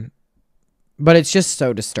 But it's just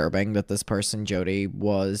so disturbing that this person, Jodi,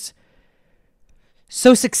 was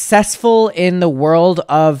so successful in the world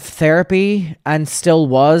of therapy and still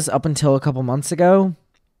was up until a couple months ago.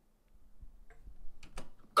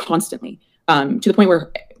 Constantly. To the point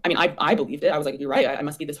where, I mean, I believed it. I was like, you're right. I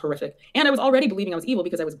must be this horrific. And I was already believing I was evil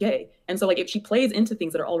because I was gay. And so if she plays into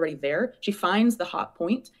things that are already there, she finds the hot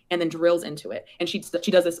point and then drills into it. And she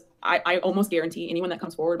does this. I almost guarantee anyone that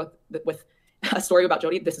comes forward with a story about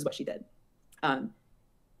Jodi, this is what she did.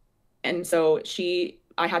 And so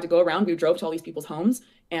I had to go around. We drove to all these people's homes,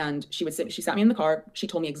 and she sat me in the car. She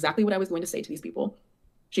told me exactly what I was going to say to these people.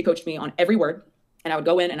 She coached me on every word, and I would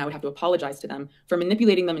go in and I would have to apologize to them for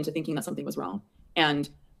manipulating them into thinking that something was wrong. And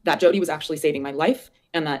that Jodi was actually saving my life,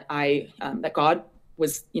 and that that God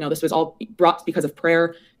was, this was all brought because of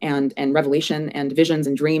prayer and revelation and visions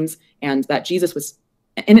and dreams, and that Jesus was,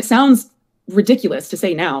 and it sounds ridiculous to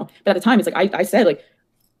say now, but at the time it's I said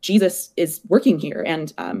Jesus is working here,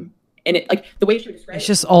 and it the way she would describe it's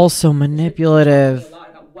just all so manipulative. A lot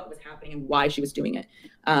about what was happening and why she was doing it,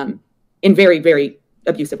 in very, very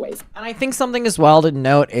abusive ways. And I think something as well to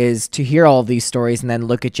note is to hear all of these stories and then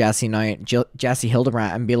look at Jesse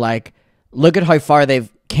Hildebrandt and be like, look at how far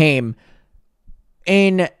they've came,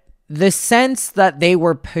 in the sense that they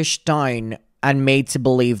were pushed down and made to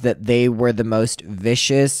believe that they were the most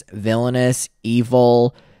vicious, villainous,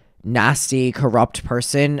 evil, nasty, corrupt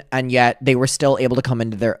person, and yet they were still able to come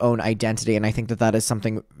into their own identity. And I think that that is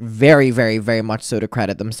something very, very, very much so to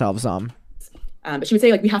credit themselves on. But she would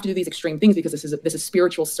say, like, we have to do these extreme things because this is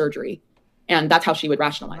spiritual surgery. And that's how she would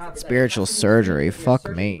rationalize it. Spiritual surgery, fuck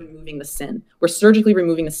me. Removing the sin. We're surgically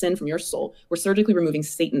removing the sin from your soul. We're surgically removing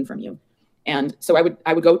Satan from you. And so I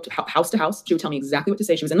would go to house to house. She would tell me exactly what to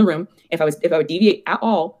say. She was in the room. If I would deviate at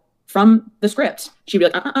all from the script, she'd be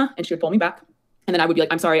like, and she would pull me back. And then I would be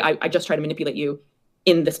like, I'm sorry, I just tried to manipulate you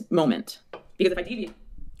in this moment. Because if I deviate.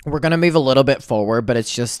 We're going to move a little bit forward, but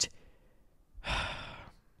it's just.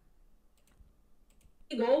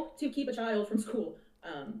 Goal to keep a child from school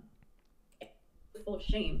full of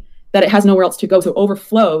shame that it has nowhere else to go, so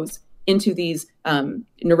overflows into these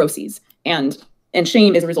neuroses, and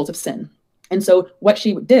shame is a result of sin. And so what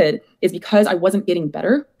she did is, because I wasn't getting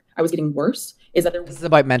better, I was getting worse, is that this is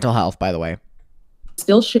about mental health, by the way.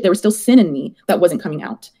 There was still sin in me that wasn't coming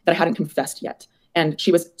out, that I hadn't confessed yet. And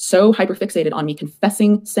she was so hyperfixated on me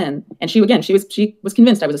confessing sin. And she was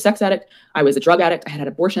convinced I was a sex addict, I was a drug addict, I had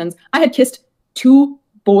abortions, I had kissed 2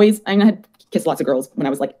 boys. I mean, I had kissed lots of girls when I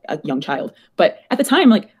was like a young child, but at the time,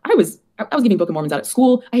 like I was giving Book of Mormons out at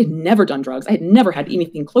school. I had never done drugs. I had never had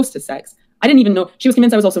anything close to sex. I didn't even know. She was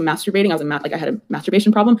convinced I was also masturbating. I had a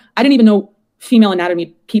masturbation problem. I didn't even know female anatomy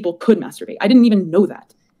people could masturbate. I didn't even know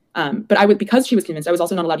that. But because she was convinced, I was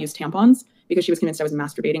also not allowed to use tampons because she was convinced I was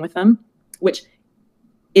masturbating with them, which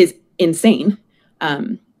is insane.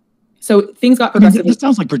 So things got progressively. This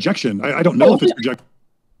sounds like projection. I don't know if it's projection.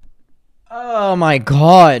 Oh my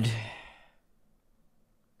God.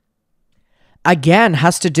 Again,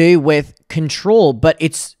 has to do with control, but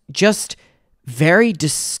it's just very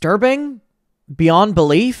disturbing beyond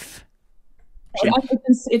belief.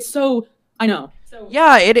 It's so, I know. So,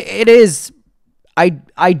 yeah, it is.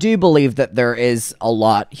 I do believe that there is a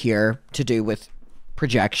lot here to do with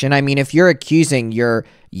projection. I mean, if you're accusing your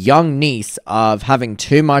young niece of having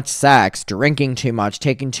too much sex, drinking too much,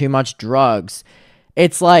 taking too much drugs,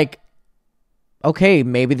 it's like, okay,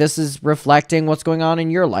 maybe this is reflecting what's going on in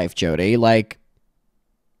your life, Jodi. Like,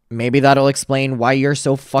 maybe that'll explain why you're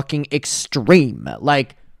so fucking extreme.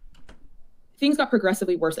 Like, things got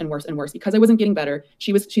progressively worse and worse and worse because I wasn't getting better.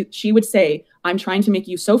 She would say, I'm trying to make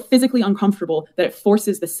you so physically uncomfortable that it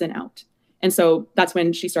forces the sin out. And so that's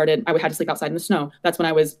when she started. I would have to sleep outside in the snow. That's when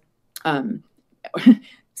I was, when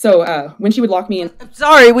she would lock me in.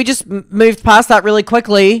 Sorry, we just moved past that really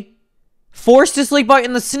quickly. Forced to sleep out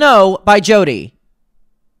in the snow by Jodi.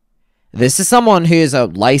 This is someone who is a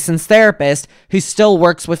licensed therapist who still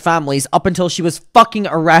works with families up until she was fucking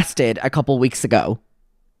arrested a couple weeks ago.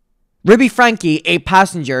 Ruby Franke ate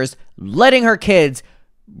passengers, letting her kids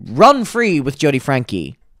run free with Jodi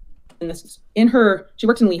Franke. She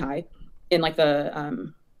worked in Lehigh, in like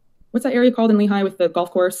the, what's that area called in Lehigh with the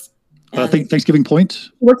golf course? Thanksgiving Point?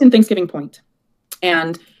 She worked in Thanksgiving Point.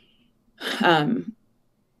 And, oh,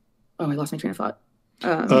 I lost my train of thought.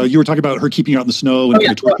 You were talking about her keeping you out in the snow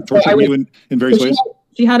and torturing you in various ways.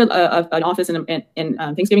 She had an office in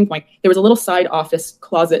Thanksgiving Point. There was a little side office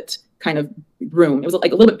closet kind of room. It was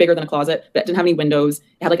like a little bit bigger than a closet, but it didn't have any windows.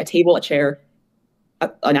 It had like a table, a chair,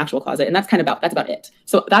 an actual closet, and that's about it.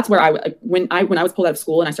 So that's where when I was pulled out of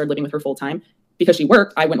school and I started living with her full time because she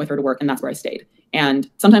worked. I went with her to work, and that's where I stayed. And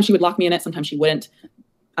sometimes she would lock me in it, sometimes she wouldn't.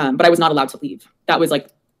 But I was not allowed to leave. That was like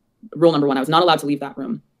rule number 1. I was not allowed to leave that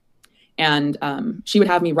room. And she would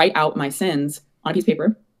have me write out my sins on a piece of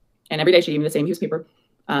paper. And every day she'd give me the same piece of paper.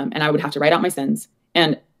 And I would have to write out my sins.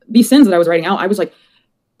 And these sins that I was writing out, I was like,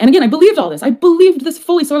 and again, I believed all this. I believed this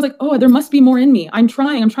fully. So I was like, oh, there must be more in me. I'm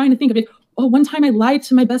trying to think of it. Oh, one time I lied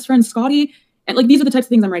to my best friend, Scotty. And like, these are the types of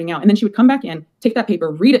things I'm writing out. And then she would come back in, take that paper,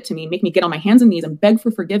 read it to me, make me get on my hands and knees and beg for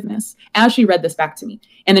forgiveness as she read this back to me.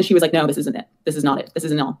 And then she was like, no, this isn't it. This is not it. This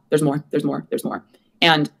isn't all. There's more. There's more. There's more.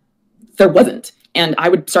 And there wasn't. And I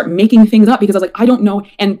would start making things up because I was like, I don't know.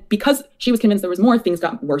 And because she was convinced there was more, things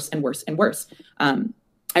got worse and worse and worse. I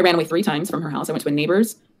ran away 3 times from her house. I went to a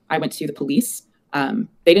neighbor's. I went to the police.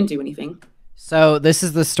 They didn't do anything. So this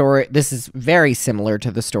is the story. This is very similar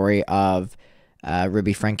to the story of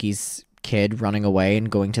Ruby Franke's kid running away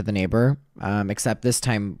and going to the neighbor, except this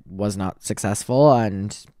time was not successful.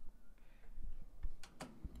 And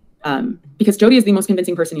because Jodi is the most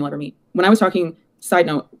convincing person you'll ever meet. When I was talking, side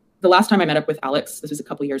note, the last time I met up with Alex, this was a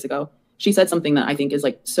couple years ago, she said something that I think is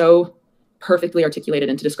like so perfectly articulated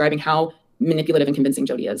into describing how manipulative and convincing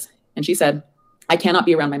Jodi is. And she said, I cannot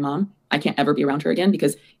be around my mom. I can't ever be around her again,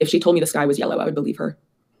 because if she told me the sky was yellow, I would believe her.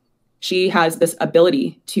 She has this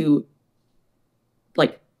ability to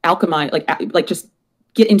like alchemize, like just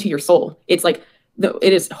get into your soul. It's like,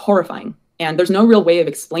 it is horrifying. And there's no real way of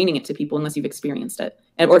explaining it to people unless you've experienced it.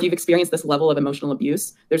 Or if you've experienced this level of emotional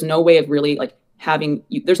abuse, there's no way of really like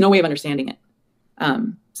there's no way of understanding it.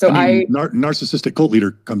 Narcissistic cult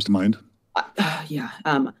leader comes to mind. Yeah.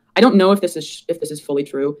 I don't know if this is fully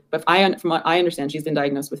true, but from what I understand, she's been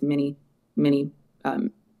diagnosed with many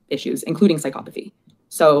issues, including psychopathy.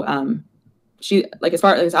 So she, like, as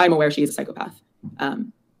far as I'm aware, she is a psychopath. I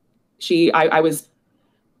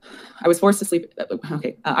was forced to sleep.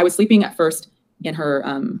 Okay, I was sleeping at first in her.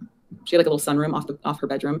 She had like a little sunroom off her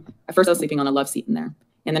bedroom. At first, I was sleeping on a love seat in there,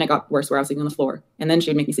 and then it got worse where I was sleeping on the floor. And then she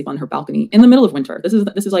would make me sleep on her balcony in the middle of winter. This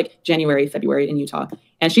is like January, February in Utah.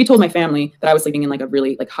 And she told my family that I was sleeping in like a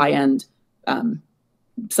really like high end,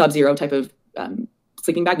 Sub-Zero type of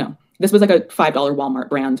sleeping bag. No, this was like a $5 Walmart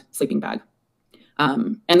brand sleeping bag.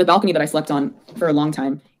 And the balcony that I slept on for a long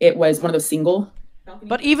time, it was one of those single.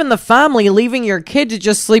 But even the family leaving your kid to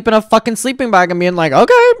just sleep in a fucking sleeping bag and being like,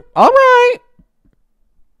 okay, all right.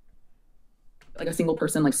 Like a single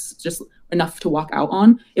person, like just enough to walk out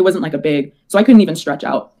on. It wasn't like a big, so I couldn't even stretch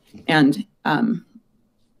out. And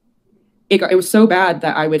it was so bad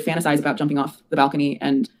that I would fantasize about jumping off the balcony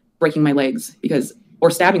and breaking my legs or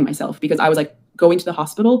stabbing myself, because I was like, going to the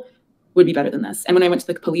hospital would be better than this. And when I went to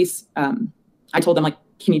the police, I told them, like,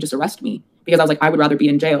 can you just arrest me? Because I was like, I would rather be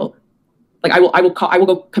in jail. Like, I will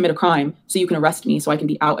go commit a crime so you can arrest me so I can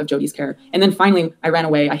be out of Jodi's care. And then finally I ran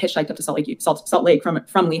away. I hitchhiked up to Salt Lake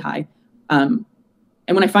from Lehigh.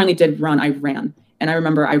 And when I finally did run, I ran. And I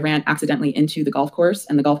remember I ran accidentally into the golf course,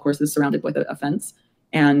 and the golf course is surrounded with a fence.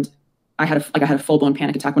 And I had a full-blown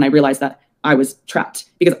panic attack when I realized that I was trapped.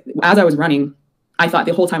 Because as I was running, I thought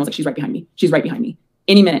the whole time, I was like, she's right behind me. She's right behind me.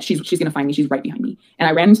 Any minute, she's going to find me. She's right behind me. And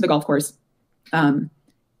I ran into the golf course,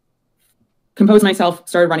 composed myself,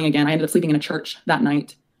 started running again. I ended up sleeping in a church that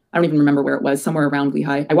night. I don't even remember where it was, somewhere around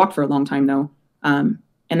Lehigh. I walked for a long time, though. And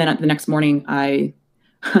then the next morning, I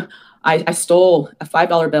stole a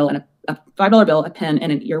 $5 bill and a $5 bill, a pen,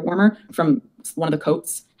 and an ear warmer from one of the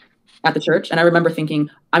coats at the church. And I remember thinking,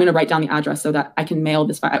 I'm going to write down the address so that I can mail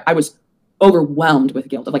this. I was overwhelmed with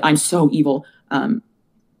guilt of like, I'm so evil. And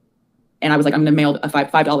I was like, I'm going to mail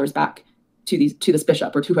 $5 back to this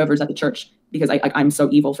bishop or to whoever's at the church, because I'm so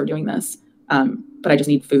evil for doing this. But I just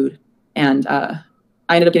need food. And I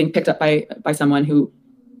ended up getting picked up by someone who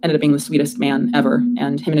ended up being the sweetest man ever.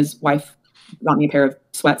 And him and his wife got me a pair of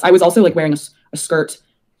sweats. I was also like wearing a skirt.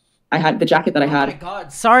 I had the jacket that I had. Oh my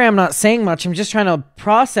God. Sorry, I'm not saying much. I'm just trying to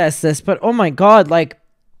process this, but oh my God, like,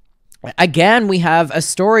 again, we have a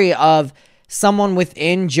story of someone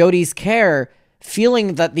within Jodi's care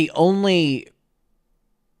feeling that the only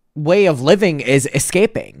way of living is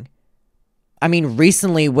escaping. I mean,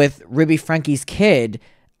 recently with Ruby Frankie's kid,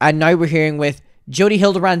 and now we're hearing with Jodi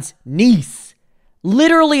Hildebrandt's niece,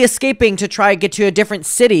 literally escaping to try to get to a different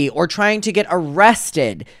city or trying to get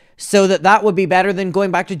arrested so that would be better than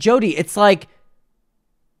going back to Jodi. It's like,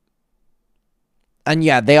 and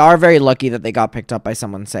yeah, they are very lucky that they got picked up by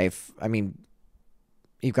someone safe. I mean,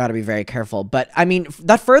 you've got to be very careful. But I mean,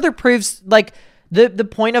 that further proves like the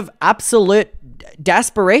point of absolute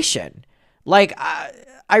desperation. Like,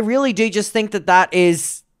 I really do just think that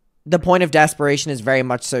is the point of desperation is very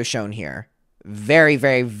much so shown here. Very,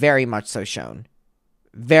 very, very much so shown.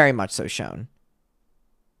 Very much so shown.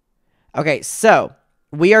 Okay, so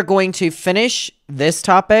we are going to finish this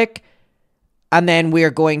topic, and then we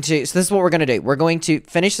are going to, so this is what we're going to do. We're going to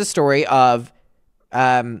finish the story of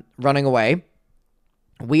running away.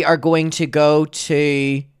 We are going to go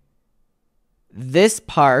to this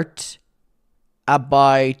part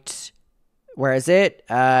about, where is it?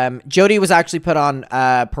 Jodi was actually put on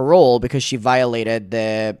parole because she violated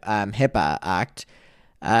the HIPAA Act.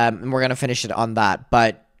 And we're going to finish it on that.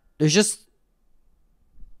 But there's just,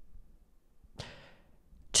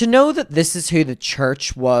 to know that this is who the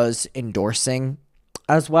church was endorsing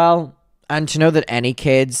as well, and to know that any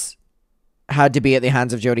kids had to be at the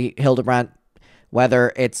hands of Jodi Hildebrandt,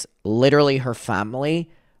 whether it's literally her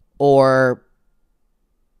family or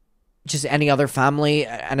just any other family,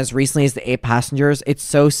 and as recently as the 8 passengers, it's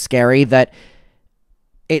so scary that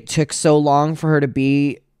it took so long for her to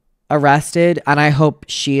be arrested, and I hope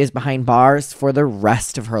she is behind bars for the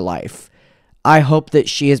rest of her life. I hope that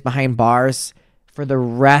she is behind bars for the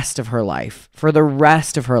rest of her life. For the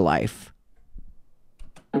rest of her life.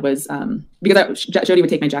 It was because Jodi would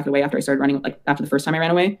take my jacket away after I started running, like after the first time I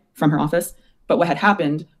ran away from her office. But what had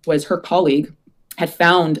happened was her colleague had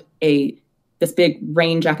found a this big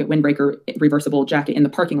rain jacket, windbreaker, reversible jacket in the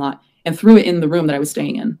parking lot and threw it in the room that I was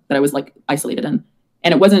staying in, that I was like isolated in.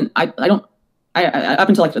 And it wasn't, I up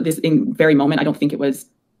until like this very moment, I don't think it was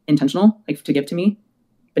intentional, like to give to me.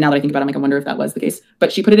 But now that I think about it, I'm like, I wonder if that was the case.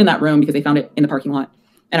 But she put it in that room because they found it in the parking lot.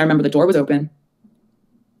 And I remember the door was open.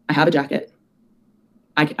 I have a jacket.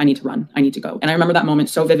 I need to run. I need to go. And I remember that moment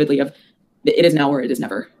so vividly of it is now or it is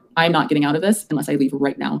never. I'm not getting out of this unless I leave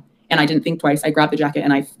right now. And I didn't think twice. I grabbed the jacket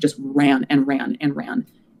and I just ran and ran and ran.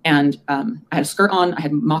 And I had a skirt on. I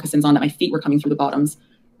had moccasins on that my feet were coming through the bottoms.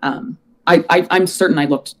 I'm certain I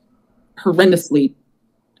looked horrendously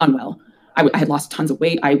unwell. I had lost tons of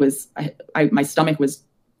weight. My stomach was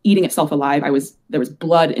eating itself alive. There was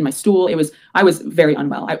blood in my stool. I was very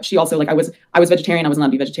unwell. She also, like, I was vegetarian. I wasn't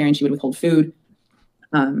allowed to be vegetarian. She would withhold food.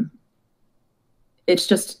 It's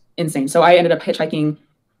just insane. So I ended up hitchhiking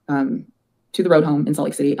to the road home in Salt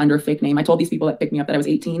Lake City under a fake name. I told these people that picked me up that I was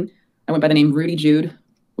 18. I went by the name Rudy Jude,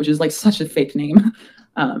 which is like such a fake name.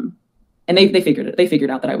 And they figured it. They figured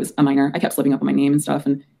out that I was a minor. I kept slipping up on my name and stuff.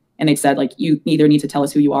 And they said, like, you either need to tell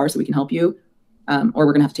us who you are so we can help you, or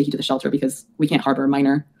we're gonna have to take you to the shelter because we can't harbor a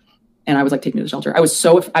minor. And I was like, take me to the shelter. I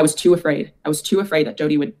was too afraid. I was too afraid that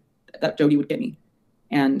Jodi would get me.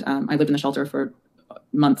 And I lived in the shelter for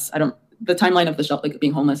months. The timeline of the shelter, like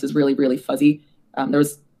being homeless, is really, really fuzzy. There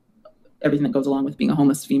was everything that goes along with being a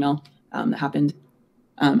homeless female that happened.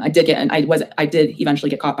 I did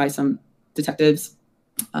eventually get caught by some detectives.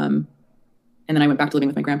 And then I went back to living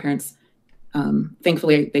with my grandparents.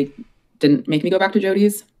 Thankfully, they didn't make me go back to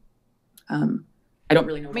Jodi's. I don't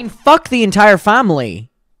really know. I mean, fuck the entire family.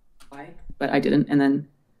 Why, but I didn't. And then,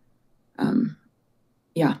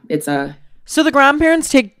 yeah, it's a. So the grandparents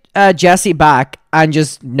take Jesse back and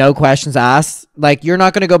just no questions asked. Like, you're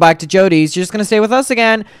not going to go back to Jodi's. You're just going to stay with us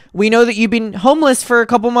again. We know that you've been homeless for a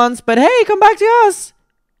couple months, but hey, come back to us.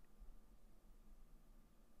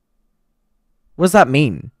 What does that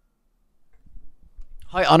mean?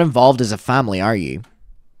 How uninvolved as a family are you?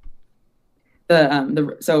 The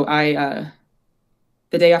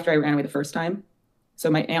day after I ran away the first time, so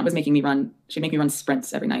my aunt was making me run. She'd make me run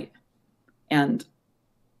sprints every night, and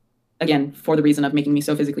again, for the reason of making me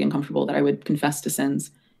so physically uncomfortable that I would confess to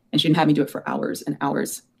sins, and she didn't have me do it for hours and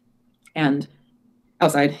hours, and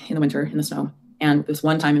outside in the winter in the snow. And this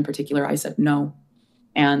one time in particular, I said no,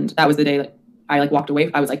 and that was the day that I like walked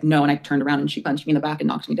away. I was like no, and I turned around and she punched me in the back and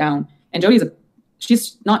knocked me down. And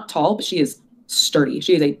she's not tall, but she is sturdy.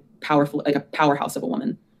 She is a powerful, like a powerhouse of a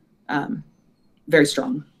woman, very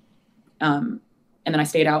strong. And then I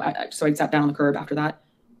stayed out. So I sat down on the curb after that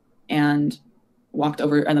and walked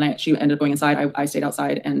over. And then she ended up going inside. I stayed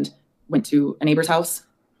outside and went to a neighbor's house.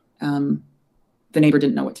 The neighbor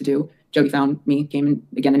didn't know what to do. Jodi found me, came in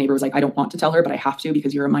again. The neighbor was like, I don't want to tell her, but I have to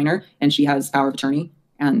because you're a minor and she has power of attorney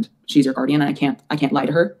and she's your guardian and I can't lie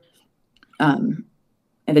to her. And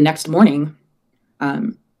the next morning,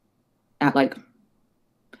 actually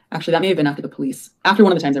that may have been after the police, after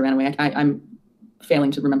one of the times I ran away. I'm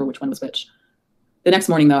failing to remember which one was which. The next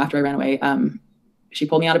morning though, after I ran away, she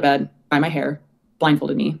pulled me out of bed by my hair,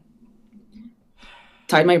 blindfolded me,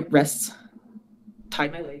 tied my wrists,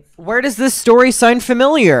 tied my legs. Where does this story sound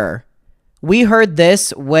familiar? We heard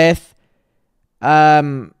this with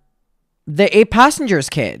the 8 Passengers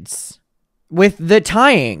kids with the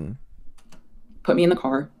tying. Put me in the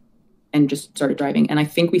car and just started driving. And I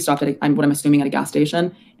think we stopped at what I'm assuming at a gas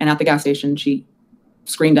station. And at the gas station, she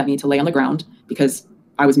screamed at me to lay on the ground because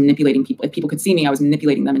I was manipulating people. If people could see me, I was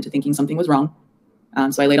manipulating them into thinking something was wrong.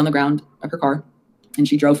 So I laid on the ground of her car and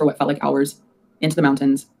she drove for what felt like hours into the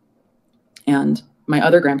mountains. And my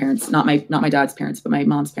other grandparents, not my dad's parents, but my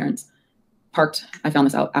mom's parents, parked. I found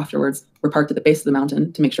this out afterwards. Were parked at the base of the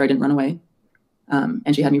mountain to make sure I didn't run away.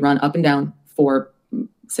 And she had me run up and down for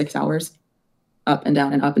 6 hours. Up and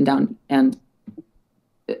down and up and down. And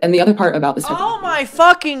the other part about this. Oh my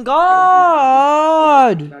fucking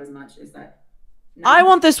God. About as much is that I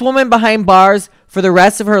want this woman behind bars for the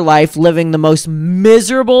rest of her life, living the most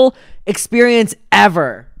miserable experience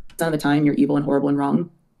ever. Some of the time you're evil and horrible and wrong.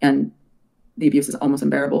 And the abuse is almost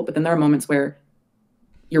unbearable. But then there are moments where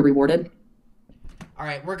you're rewarded. All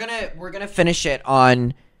right. We're gonna finish it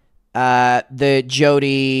on the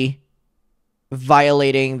Jodi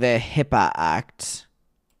violating the HIPAA Act.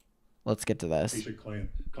 Let's get to this. Basic client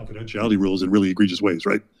confidentiality rules in really egregious ways,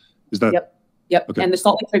 right? Is that? Yep. Okay. And the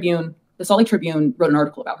Salt Lake Tribune wrote an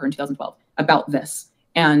article about her in 2012 about this.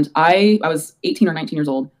 And I was 18 or 19 years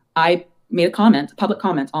old. I made a public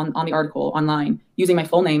comment on the article online using my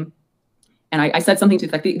full name. And I said something to the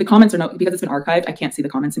effect, the comments are no, because it's been archived, I can't see the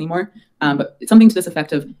comments anymore. But it's something to this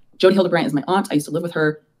effect of, Jodi Hildebrandt is my aunt. I used to live with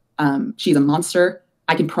her. She's a monster.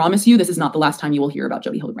 I can promise you this is not the last time you will hear about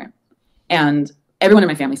Jodi Hildebrandt. And everyone in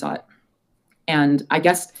my family saw it. And I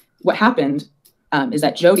guess what happened is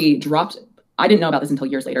that Jodi dropped, I didn't know about this until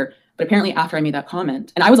years later, but apparently after I made that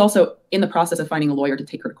comment, and I was also in the process of finding a lawyer to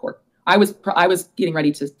take her to court. I was getting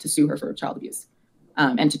ready to sue her for child abuse,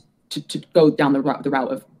 and to go down the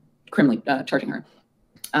route of criminally charging her.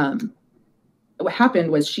 What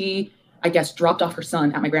happened was she, I guess, dropped off her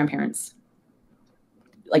son at my grandparents',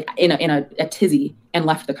 like in a tizzy, and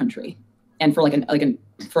left the country. And for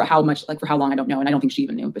for how long I don't know, and I don't think she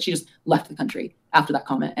even knew, but she just left the country after that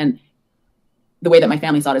comment. And the way that my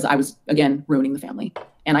family saw it is I was again ruining the family,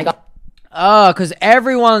 and I got because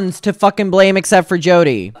everyone's to fucking blame except for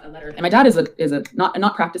Jodi. a letter. And my dad is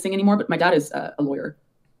not practicing anymore, but my dad is a lawyer.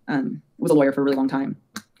 Was a lawyer for a really long time,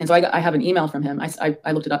 and so I have an email from him.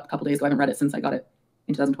 I looked it up a couple days ago. I haven't read it since I got it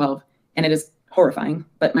in 2012, and it is horrifying.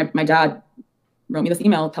 But my dad wrote me this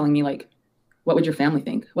email telling me, like, what would your family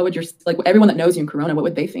think? What would everyone that knows you in Corona, what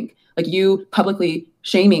would they think? Like, you publicly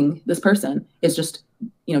shaming this person is just,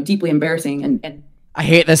 deeply embarrassing and I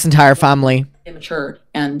hate this entire family. Immature.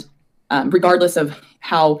 And regardless of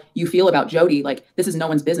how you feel about Jodi, like, this is no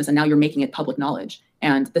one's business, and now you're making it public knowledge.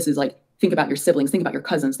 And this is like, think about your siblings, think about your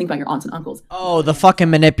cousins, think about your aunts and uncles. Oh, the fucking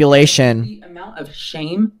manipulation. The amount of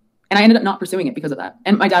shame. And I ended up not pursuing it because of that.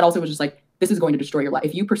 And my dad also was just like, this is going to destroy your life.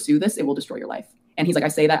 If you pursue this, it will destroy your life. And he's like, I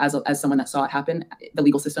say that as someone that saw it happen. The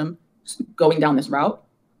legal system going down this route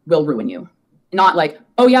will ruin you. Not like,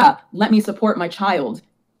 oh yeah, let me support my child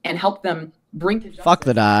and help them bring to justice. Fuck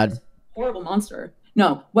the dad. Horrible monster.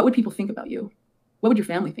 No, what would people think about you? What would your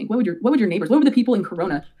family think? What would your neighbors? What would the people in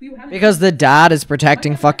Corona? Because the dad is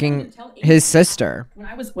protecting fucking his sister.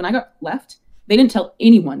 When I got left, they didn't tell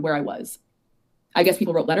anyone where I was. I guess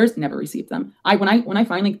people wrote letters, never received them. When I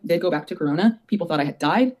finally did go back to Corona, people thought I had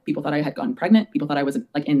died. People thought I had gotten pregnant. People thought I was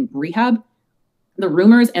like in rehab. The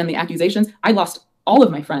rumors and the accusations, I lost all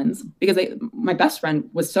of my friends because my best friend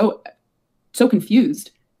was so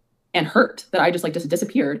confused and hurt that I just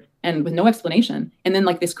disappeared, and with no explanation. And then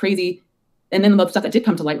and then the stuff that did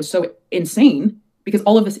come to light was so insane, because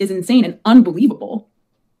all of this is insane and unbelievable.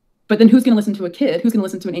 But then who's going to listen to a kid? Who's going to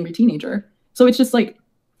listen to an angry teenager? So it's just like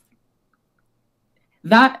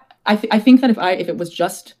that. I think that if it was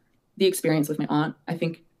just the experience with my aunt, I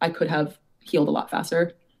think I could have healed a lot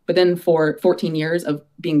faster. But then for 14 years of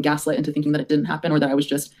being gaslit into thinking that it didn't happen, or that I was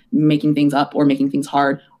just making things up or making things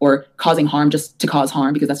hard or causing harm just to cause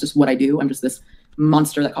harm, because that's just what I do. I'm just this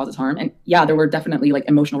monster that causes harm. And yeah, there were definitely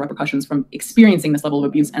emotional repercussions from experiencing this level of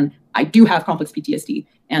abuse. And I do have complex PTSD.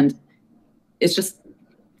 And it's just,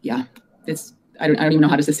 yeah, I don't even know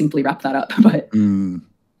how to succinctly wrap that up. But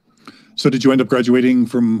So did you end up graduating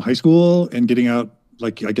from high school and getting out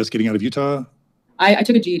of Utah? I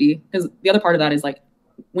took a GED, because the other part of that is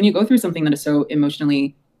when you go through something that is so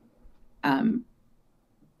emotionally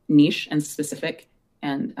niche and specific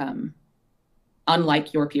and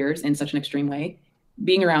unlike your peers in such an extreme way,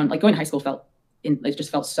 being around, going to high school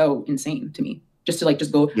just felt so insane to me. Just to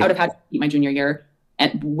just go, yeah. I would have had to eat my junior year,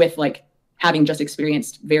 and with having just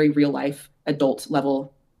experienced very real life adult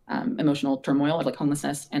level emotional turmoil of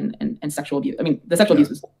homelessness and sexual abuse. I mean, the sexual abuse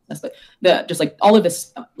was, but all of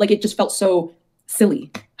this, it just felt so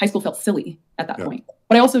silly. High school felt silly at that point.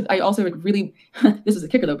 But I also really, this is a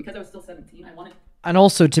kicker though, because I was still 17, I wanted. And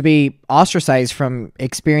also to be ostracized from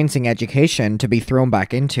experiencing education, to be thrown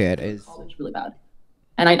back into it is college really bad.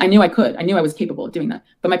 And I knew I could. I knew I was capable of doing that.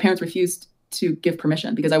 But my parents refused to give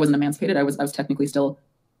permission because I wasn't emancipated. I was technically still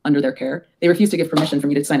under their care. They refused to give permission for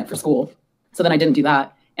me to sign up for school. So then I didn't do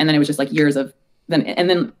that. And then it was just years of then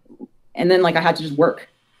I had to just work,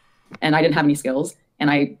 and I didn't have any skills, and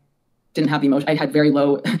I didn't have the emotion. I had very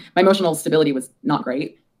low, my emotional stability was not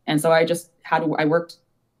great. And so I worked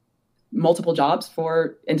multiple jobs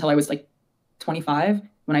until I was 25,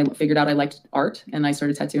 when I figured out I liked art and I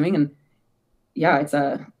started tattooing. And yeah, it's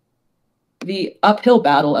the uphill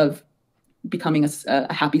battle of becoming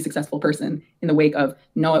a happy, successful person in the wake of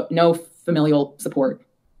no familial support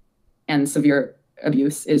and severe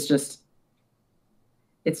abuse is just,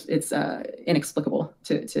 it's inexplicable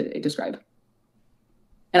to describe.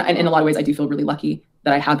 And in a lot of ways, I do feel really lucky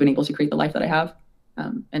that I have been able to create the life that I have,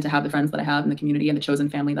 and to have the friends that I have in the community and the chosen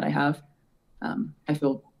family that I have. I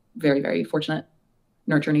feel very, very fortunate.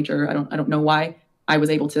 Nurture nature. I don't know why I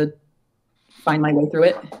was able to find my way through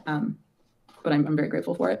it, but I'm very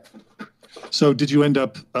grateful for it. So did you end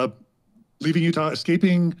up leaving Utah,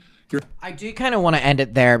 escaping? I do kind of want to end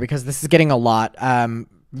it there, because this is getting a lot,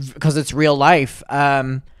 because it's real life.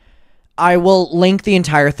 I will link the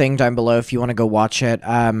entire thing down below if you want to go watch it,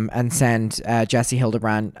 and send Jodi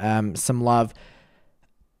Hildebrandt some love.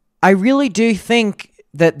 I really do think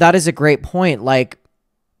that is a great point. Like,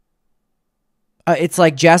 it's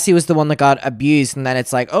like Jesse was the one that got abused, and then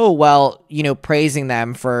it's like, oh, well, you know, praising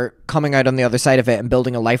them for coming out on the other side of it and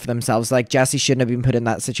building a life for themselves. Like, Jesse shouldn't have been put in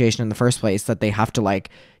that situation in the first place, that they have to, like,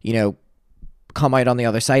 you know, come out on the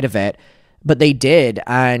other side of it. But they did,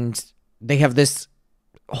 and they have this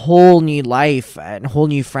whole new life and whole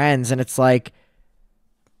new friends, and it's like,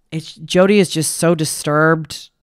 jodi is just so disturbed